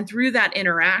 and through that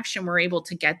interaction, we're able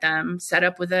to get them set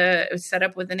up with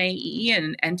an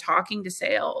AE and talking to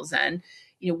sales. And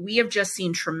we have just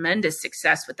seen tremendous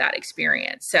success with that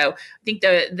experience. So I think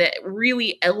the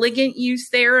really elegant use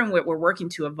there and what we're working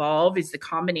to evolve is the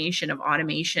combination of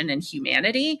automation and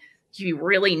humanity. If you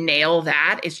really nail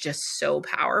that, it's just so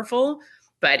powerful.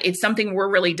 but it's something we're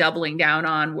really doubling down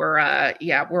on. We're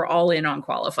all in on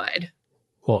Qualified.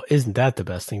 Well, isn't that the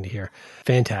best thing to hear?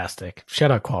 Fantastic.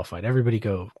 Shout out Qualified. Everybody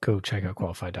go check out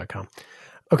qualified.com.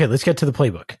 Okay, let's get to the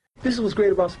playbook. This is what's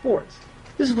great about sports.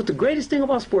 This is what the greatest thing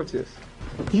about sports is.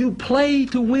 You play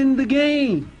to win the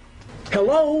game.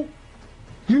 Hello?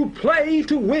 You play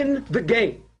to win the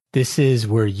game. This is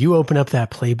where you open up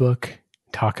that playbook,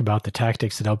 talk about the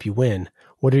tactics that help you win.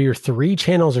 What are your 3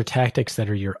 channels or tactics that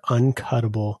are your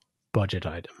uncuttable budget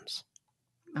items?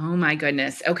 Oh my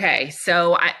goodness. Okay.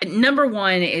 So number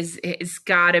one is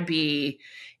gotta be,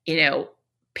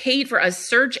 paid for us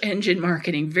search engine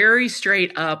marketing, very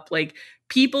straight up. Like,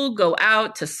 people go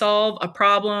out to solve a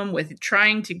problem with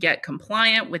trying to get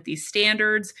compliant with these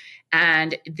standards,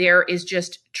 and there is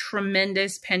just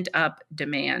tremendous pent up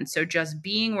demand. So just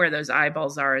being where those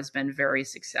eyeballs are has been very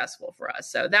successful for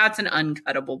us. So that's an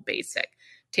uncuttable basic,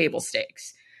 table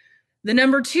stakes. The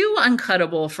number 2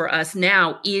 uncuttable for us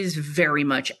now is very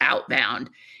much outbound.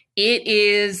 It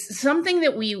is something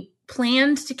that we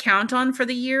planned to count on for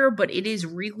the year, but it is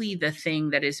really the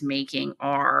thing that is making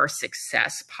our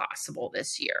success possible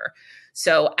this year.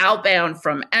 So outbound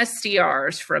from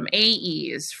SDRs, from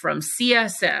AEs, from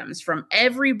CSMs, from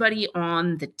everybody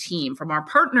on the team, from our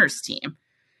partners team,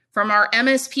 from our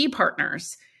MSP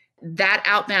partners, that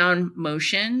outbound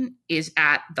motion is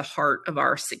at the heart of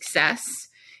our success.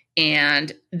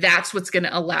 And that's what's going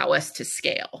to allow us to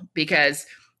scale, because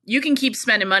you can keep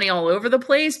spending money all over the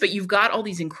place, but you've got all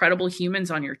these incredible humans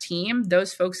on your team.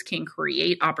 Those folks can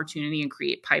create opportunity and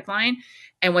create pipeline.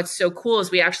 And what's so cool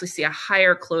is we actually see a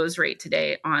higher close rate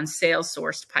today on sales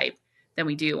sourced pipe than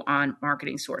we do on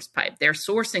marketing sourced pipe. They're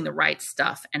sourcing the right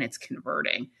stuff and it's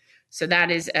converting. So that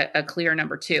is a clear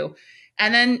number 2.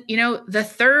 And then, the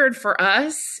third for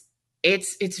us,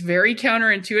 it's very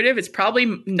counterintuitive. It's probably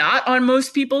not on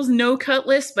most people's no cut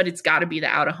list, but it's got to be the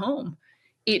out of home.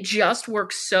 It just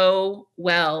works so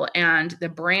well. And the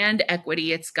brand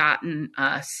equity it's gotten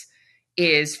us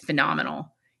is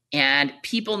phenomenal. And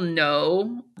people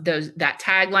know that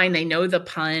tagline. They know the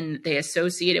pun. They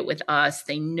associate it with us.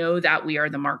 They know that we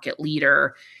are the market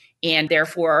leader. And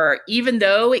therefore, even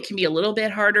though it can be a little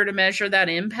bit harder to measure that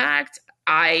impact,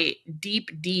 I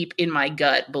deep in my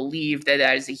gut believe that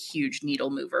is a huge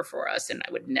needle mover for us, and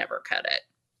I would never cut it.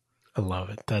 I love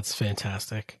it. That's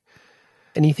fantastic.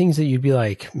 Any things that you'd be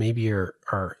like, maybe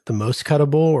are the most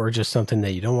cuttable, or just something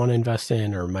that you don't want to invest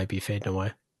in or might be fading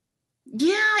away?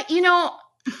 Yeah,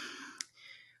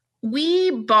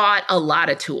 we bought a lot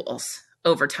of tools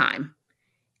over time.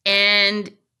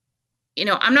 And,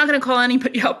 I'm not going to call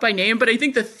anybody out by name, but I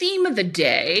think the theme of the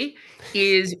day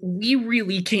is we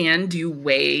really can do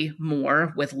way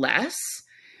more with less.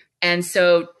 And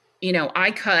so,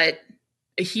 I cut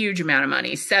a huge amount of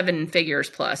money, 7 figures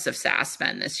plus of SaaS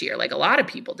spend this year, like a lot of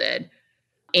people did.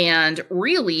 And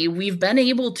really, we've been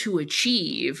able to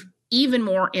achieve even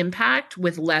more impact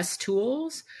with less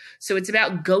tools. So it's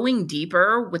about going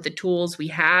deeper with the tools we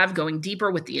have, going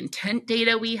deeper with the intent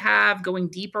data we have, going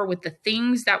deeper with the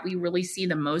things that we really see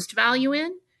the most value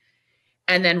in,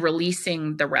 and then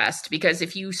releasing the rest. Because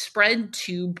if you spread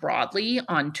too broadly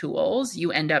on tools,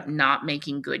 you end up not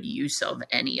making good use of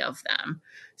any of them.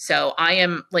 So I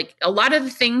am like, a lot of the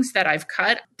things that I've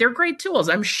cut, they're great tools.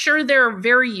 I'm sure they're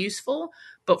very useful,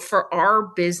 but for our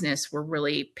business, we're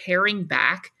really paring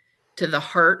back to the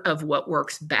heart of what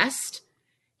works best.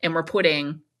 And we're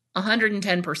putting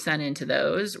 110% into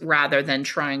those rather than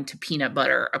trying to peanut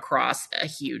butter across a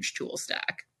huge tool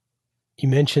stack. You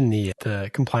mentioned the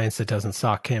Compliance That Doesn't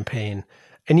Suck campaign.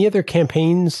 Any other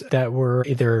campaigns that were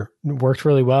either worked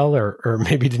really well or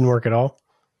maybe didn't work at all?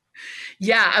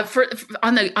 Yeah,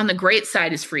 on the great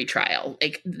side is free trial.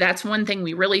 Like, that's one thing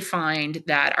we really find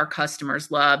that our customers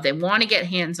love. They want to get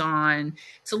hands-on.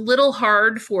 It's a little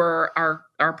hard for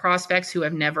our prospects who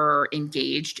have never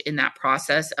engaged in that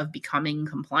process of becoming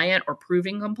compliant or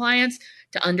proving compliance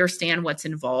to understand what's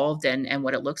involved and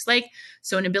what it looks like.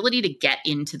 So an ability to get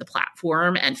into the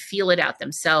platform and feel it out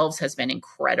themselves has been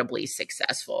incredibly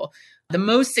successful. The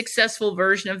most successful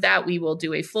version of that, we will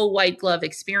do a full white glove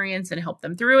experience and help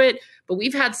them through it. But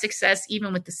we've had success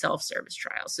even with the self-service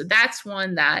trial. So that's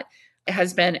one that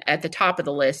has been at the top of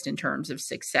the list in terms of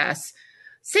success.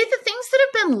 Say the things that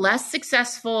have been less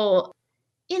successful,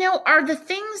 are the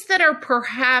things that are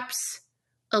perhaps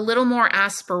a little more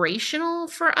aspirational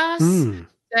for us.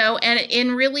 So,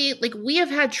 and really, like, we have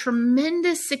had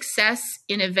tremendous success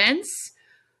in events,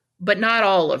 but not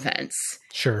all events.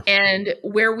 Sure. And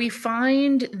where we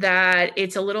find that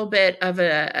it's a little bit of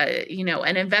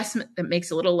an investment that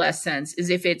makes a little less sense is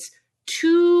if it's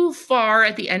too far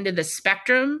at the end of the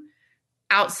spectrum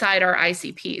outside our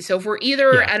ICP. So if we're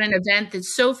either Yeah. at an event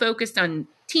that's so focused on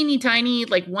teeny tiny,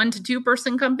 like 1 to 2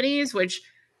 person companies, which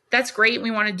that's great.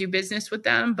 We want to do business with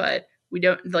them, but we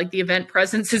don't like the event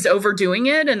presence is overdoing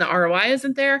it and the ROI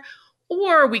isn't there.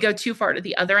 Or we go too far to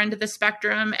the other end of the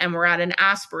spectrum and we're at an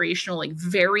aspirational, like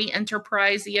very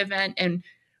enterprisey event. And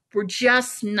we're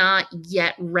just not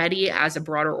yet ready as a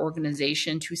broader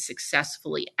organization to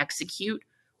successfully execute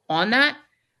on that.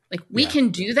 Like we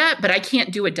can do that, but I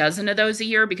can't do a dozen of those a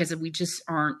year because we just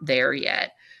aren't there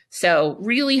yet. So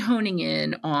really honing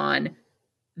in on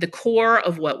the core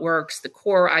of what works, the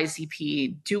core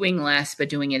ICP, doing less, but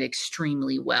doing it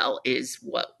extremely well is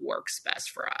what works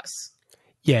best for us.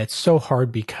 Yeah, it's so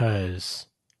hard because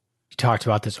you talked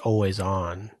about this always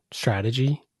on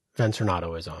strategy. Events are not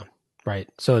always on, right?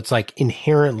 So it's like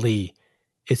inherently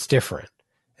it's different.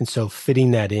 And so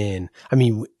fitting that in, I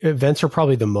mean, events are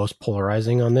probably the most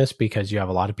polarizing on this because you have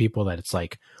a lot of people that it's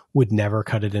like would never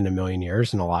cut it in a million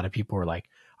years. And a lot of people are like,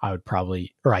 I would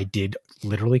probably, or I did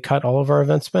literally cut all of our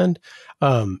event spend.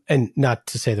 And not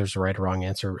to say there's a right or wrong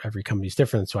answer. Every company's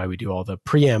different. That's why we do all the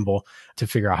preamble to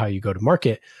figure out how you go to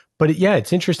market. But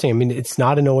it's interesting. I mean, it's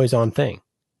not an always on thing,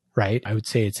 right? I would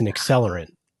say it's an accelerant,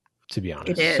 to be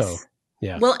honest. It is. So,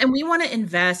 yeah. Well, and we want to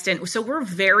invest in, so we're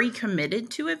very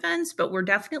committed to events, but we're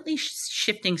definitely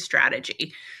shifting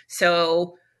strategy.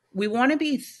 So we want to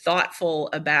be thoughtful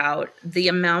about the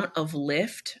amount of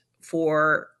lift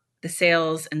for the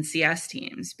sales and CS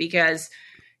teams, because,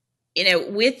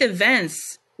 with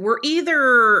events, we're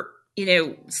either,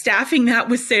 staffing that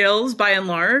with sales by and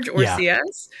large or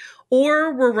CS,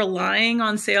 or we're relying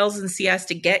on sales and CS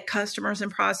to get customers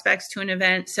and prospects to an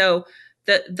event. So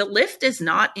the lift is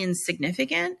not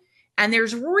insignificant and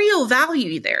there's real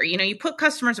value there. You put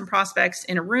customers and prospects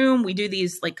in a room. We do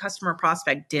these like customer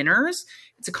prospect dinners.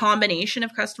 It's a combination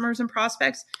of customers and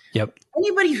prospects. Yep.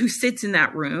 Anybody who sits in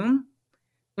that room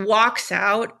walks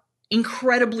out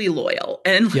incredibly loyal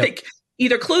and like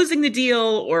either closing the deal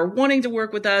or wanting to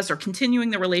work with us or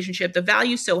continuing the relationship. The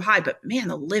value's so high, but man,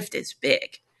 the lift is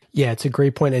big. Yeah, it's a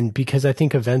great point. And because I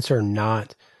think events are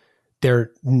not,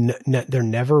 they're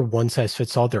never one size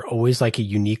fits all. They're always like a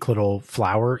unique little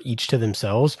flower, each to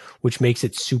themselves, which makes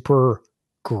it super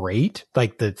great.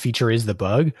 Like the feature is the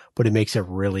bug, but it makes it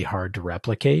really hard to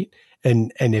replicate.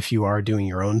 And if you are doing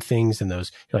your own things and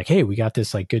those, you're like, hey, we got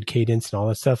this like good cadence and all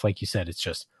that stuff. Like you said, it's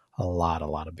just a lot of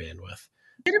bandwidth.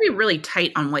 You're going to be really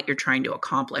tight on what you're trying to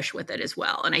accomplish with it as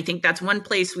well. And I think that's one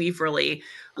place we've really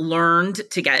learned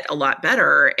to get a lot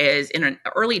better is in the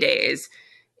early days,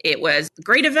 it was a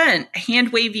great event, hand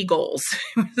wavy goals.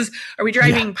 Are we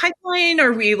driving pipeline?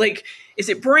 Are we like, is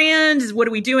it brand? What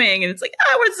are we doing? And it's like,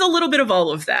 it's a little bit of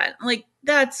all of that. Like,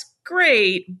 that's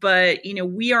great. But,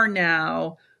 we are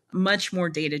now much more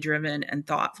data-driven and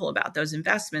thoughtful about those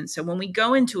investments. So when we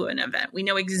go into an event, we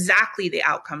know exactly the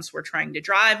outcomes we're trying to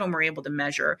drive and we're able to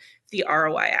measure if the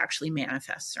ROI actually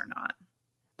manifests or not.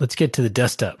 Let's get to the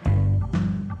dust up.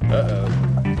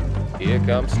 Uh-oh. Here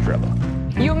comes trouble.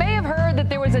 You may have heard that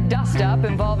there was a dust-up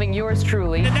involving yours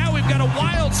truly. And now we've got a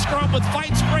wild scrum with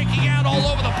fights breaking out all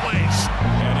over the place.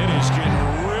 And it is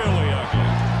getting really ugly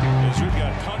as we've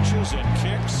got punches and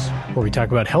kicks. Where we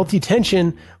talk about healthy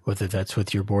tension, whether that's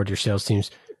with your board, your sales teams,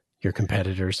 your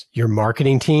competitors, your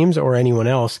marketing teams, or anyone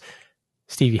else.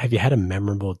 Stevie, have you had a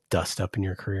memorable dust up in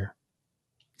your career?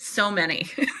 So many.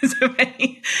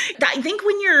 I think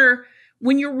when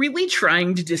you're really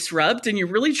trying to disrupt and you're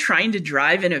really trying to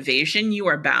drive innovation, you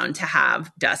are bound to have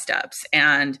dust ups.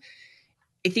 And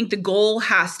I think the goal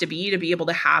has to be able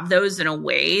to have those in a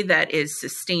way that is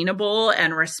sustainable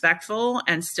and respectful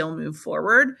and still move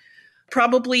forward.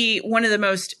 Probably one of the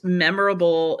most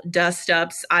memorable dust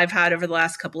ups I've had over the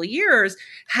last couple of years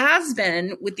has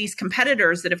been with these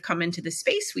competitors that have come into the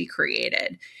space we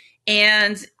created.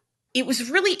 And it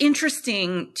was really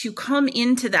interesting to come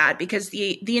into that because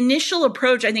the initial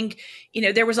approach, I think,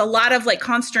 there was a lot of like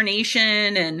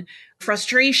consternation and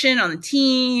frustration on the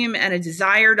team and a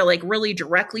desire to like really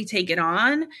directly take it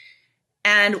on.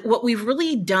 And what we've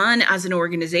really done as an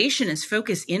organization is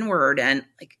focus inward, and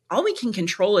like all we can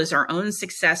control is our own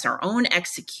success, our own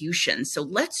execution. So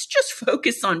let's just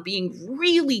focus on being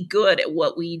really good at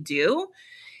what we do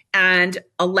and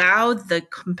allow the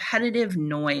competitive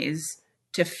noise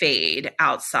to fade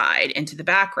outside into the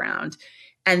background.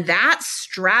 And that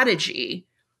strategy,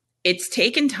 it's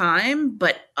taken time,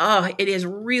 but it has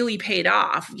really paid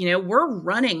off. We're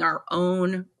running our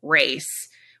own race.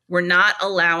 We're not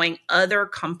allowing other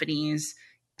companies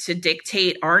to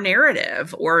dictate our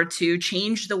narrative or to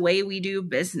change the way we do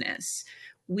business.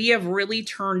 We have really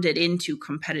turned it into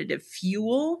competitive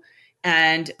fuel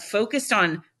and focused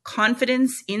on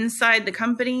confidence inside the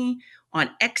company, on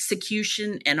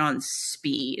execution, and on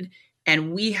speed.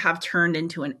 And we have turned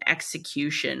into an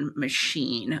execution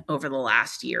machine over the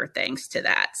last year, thanks to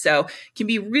that. So it can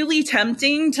be really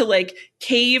tempting to like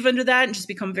cave under that and just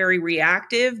become very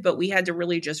reactive. But we had to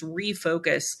really just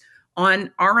refocus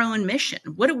on our own mission.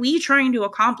 What are we trying to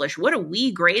accomplish? What are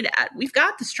we great at? We've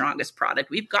got the strongest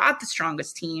product. We've got the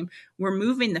strongest team. We're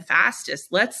moving the fastest.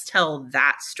 Let's tell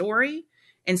that story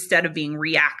instead of being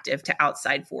reactive to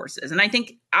outside forces. And I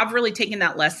think I've really taken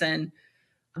that lesson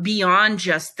beyond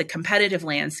just the competitive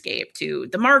landscape to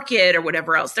the market or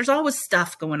whatever else. There's always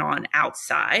stuff going on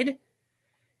outside.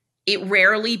 It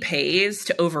rarely pays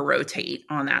to over-rotate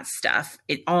on that stuff.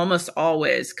 It almost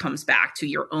always comes back to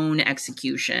your own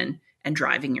execution and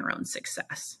driving your own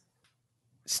success.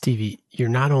 Stevie, you're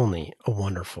not only a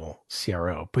wonderful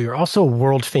CRO, but you're also a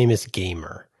world-famous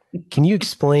gamer. Can you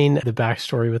explain the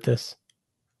backstory with this?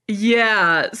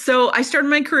 Yeah. So I started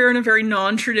my career in a very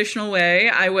non-traditional way.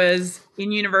 I was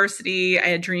in university. I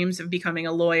had dreams of becoming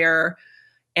a lawyer.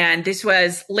 And this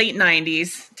was late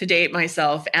 90s, to date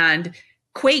myself. And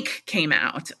Quake came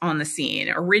out on the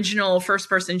scene, original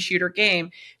first-person shooter game.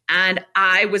 And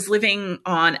I was living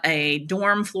on a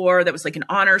dorm floor that was like an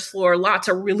honors floor, lots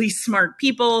of really smart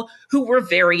people who were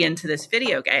very into this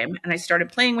video game. And I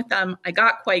started playing with them. I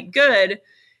got quite good.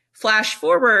 Flash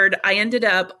forward, I ended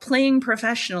up playing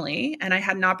professionally, and I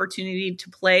had an opportunity to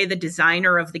play the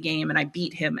designer of the game, and I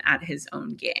beat him at his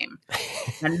own game.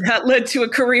 And that led to a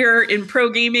career in pro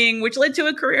gaming, which led to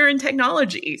a career in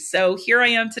technology. So here I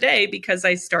am today because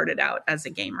I started out as a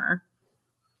gamer.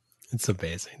 It's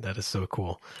amazing. That is so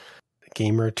cool.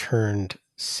 Gamer turned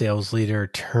sales leader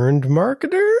turned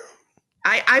marketer?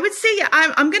 I would say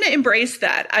I'm going to embrace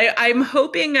that. I'm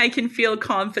hoping I can feel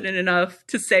confident enough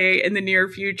to say in the near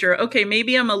future, okay,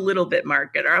 maybe I'm a little bit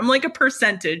marketer. I'm like a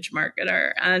percentage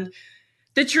marketer. And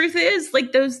the truth is,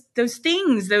 like those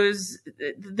things,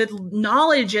 the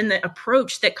knowledge and the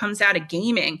approach that comes out of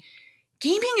gaming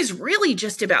is really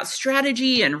just about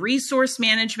strategy and resource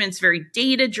management. It's very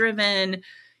data driven.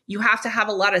 You have to have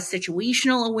a lot of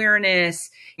situational awareness.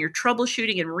 You're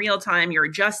troubleshooting in real time. You're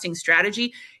adjusting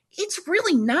strategy. It's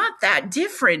really not that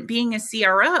different being a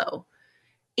CRO.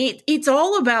 It's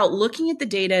all about looking at the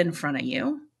data in front of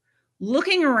you,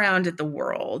 looking around at the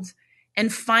world,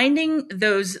 and finding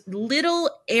those little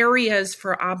areas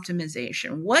for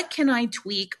optimization. What can I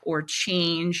tweak or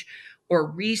change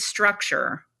or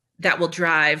restructure that will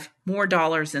drive more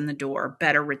dollars in the door,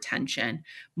 better retention,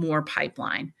 more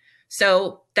pipeline?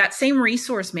 So that same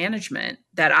resource management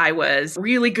that I was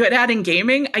really good at in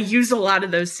gaming, I use a lot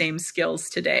of those same skills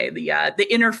today. The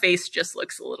interface just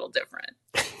looks a little different.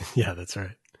 Yeah, that's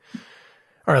right.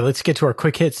 All right, let's get to our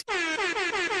quick hits.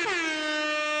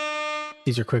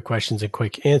 These are quick questions and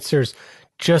quick answers.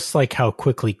 Just like how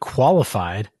Quickly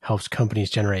Qualified helps companies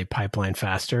generate pipeline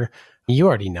faster, you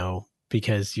already know,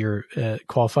 because you're a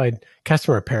qualified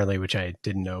customer, apparently, which I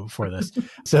didn't know before this.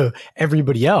 So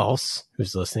everybody else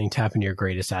who's listening, tap into your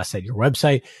greatest asset, your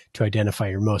website, to identify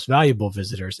your most valuable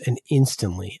visitors and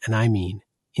instantly, and I mean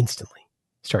instantly,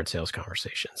 start sales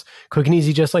conversations. Quick and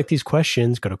easy, just like these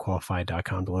questions. Go to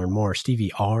qualified.com to learn more.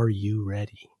 Stevie, are you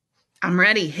ready? I'm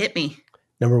ready. Hit me.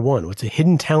 Number one, what's a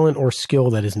hidden talent or skill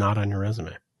that is not on your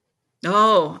resume?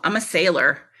 Oh, I'm a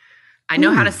sailor. I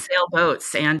know how to sail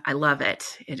boats, and I love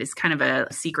it. It is kind of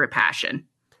a secret passion.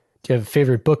 Do you have a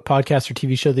favorite book, podcast, or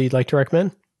TV show that you'd like to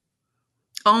recommend?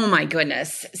 Oh, my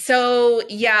goodness. So,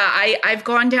 yeah, I've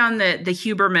gone down the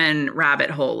Huberman rabbit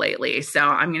hole lately. So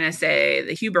I'm going to say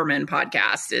the Huberman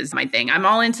podcast is my thing. I'm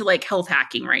all into like health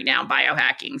hacking right now,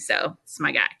 biohacking. So it's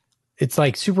my guy. It's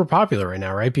like super popular right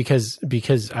now, right? Because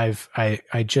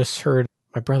I just heard,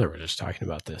 my brother was just talking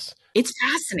about this. It's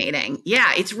fascinating.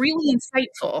 Yeah, it's really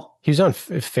insightful. He was on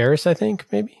Ferris, I think,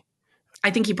 maybe.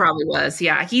 I think he probably was.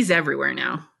 Yeah, he's everywhere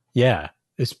now. Yeah,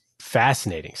 it's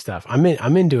fascinating stuff. I'm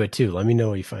into it too. Let me know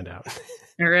what you find out.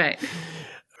 All right.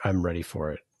 I'm ready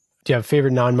for it. Do you have a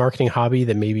favorite non-marketing hobby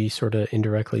that maybe sort of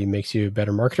indirectly makes you a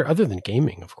better marketer, other than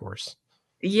gaming, of course?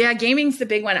 Yeah, gaming's the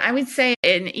big one. I would say,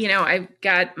 and I've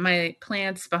got my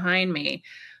plants behind me.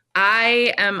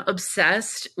 I am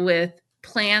obsessed with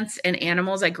plants and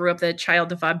animals. I grew up a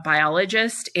child-defined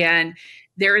biologist, and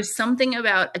there is something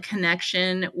about a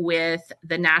connection with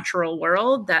the natural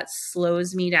world that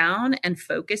slows me down and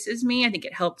focuses me. I think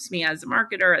it helps me as a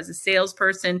marketer, as a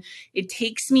salesperson. It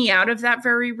takes me out of that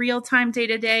very real-time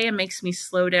day-to-day and makes me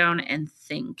slow down and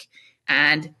think.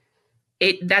 And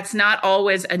that's not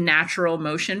always a natural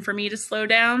motion for me to slow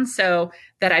down. So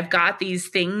that I've got these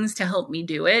things to help me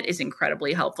do it is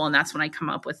incredibly helpful. And that's when I come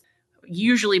up with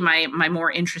usually my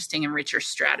more interesting and richer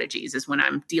strategies is when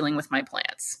I'm dealing with my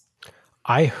plants.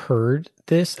 I heard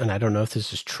this, and I don't know if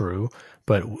this is true,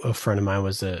 but a friend of mine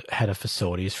was the head of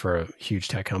facilities for a huge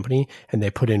tech company, and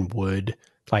they put in wood,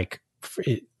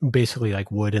 basically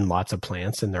like wood and lots of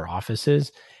plants in their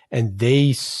offices. And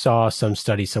they saw some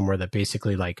study somewhere that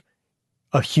basically like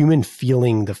a human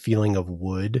feeling the feeling of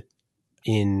wood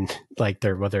in like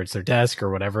whether it's their desk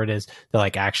or whatever it is, that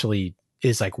like actually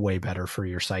is like way better for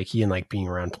your psyche and like being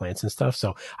around plants and stuff.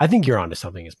 So I think you're onto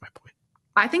something is my point.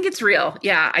 I think it's real.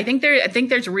 Yeah. I think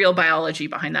there's real biology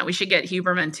behind that. We should get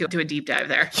Huberman to do a deep dive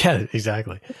there. Yeah,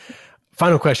 exactly.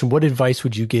 Final question. What advice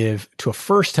would you give to a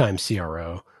first-time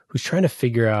CRO who's trying to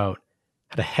figure out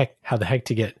how the heck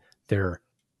to get their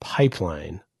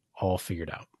pipeline all figured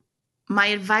out? My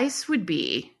advice would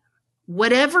be,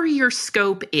 whatever your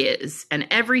scope is, and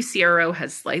every CRO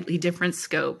has slightly different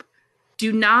scope,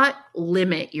 do not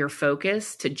limit your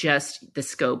focus to just the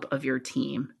scope of your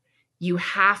team. You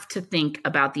have to think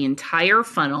about the entire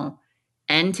funnel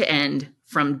end to end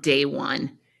from day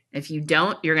one. If you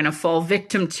don't, you're going to fall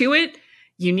victim to it.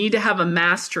 You need to have a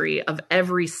mastery of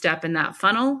every step in that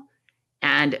funnel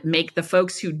and make the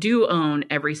folks who do own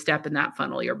every step in that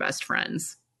funnel your best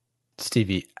friends.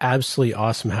 Stevie, absolutely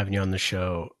awesome having you on the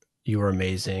show. You were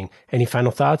amazing. Any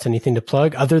final thoughts? Anything to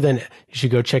plug other than you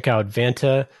should go check out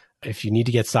Vanta if you need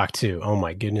to get SOC 2? Oh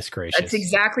my goodness gracious. That's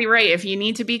exactly right. If you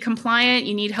need to be compliant,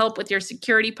 you need help with your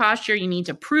security posture, you need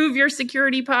to prove your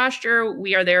security posture,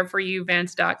 we are there for you,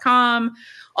 Vanta.com.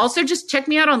 Also, just check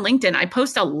me out on LinkedIn. I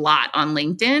post a lot on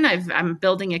LinkedIn. I'm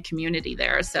building a community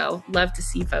there. So love to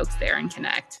see folks there and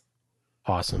connect.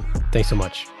 Awesome. Thanks so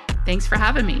much. Thanks for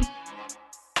having me.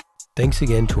 Thanks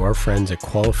again to our friends at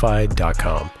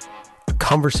Qualified.com, a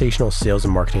conversational sales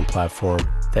and marketing platform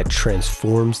that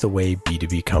transforms the way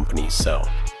B2B companies sell.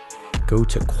 Go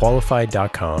to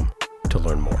Qualified.com to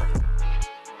learn more.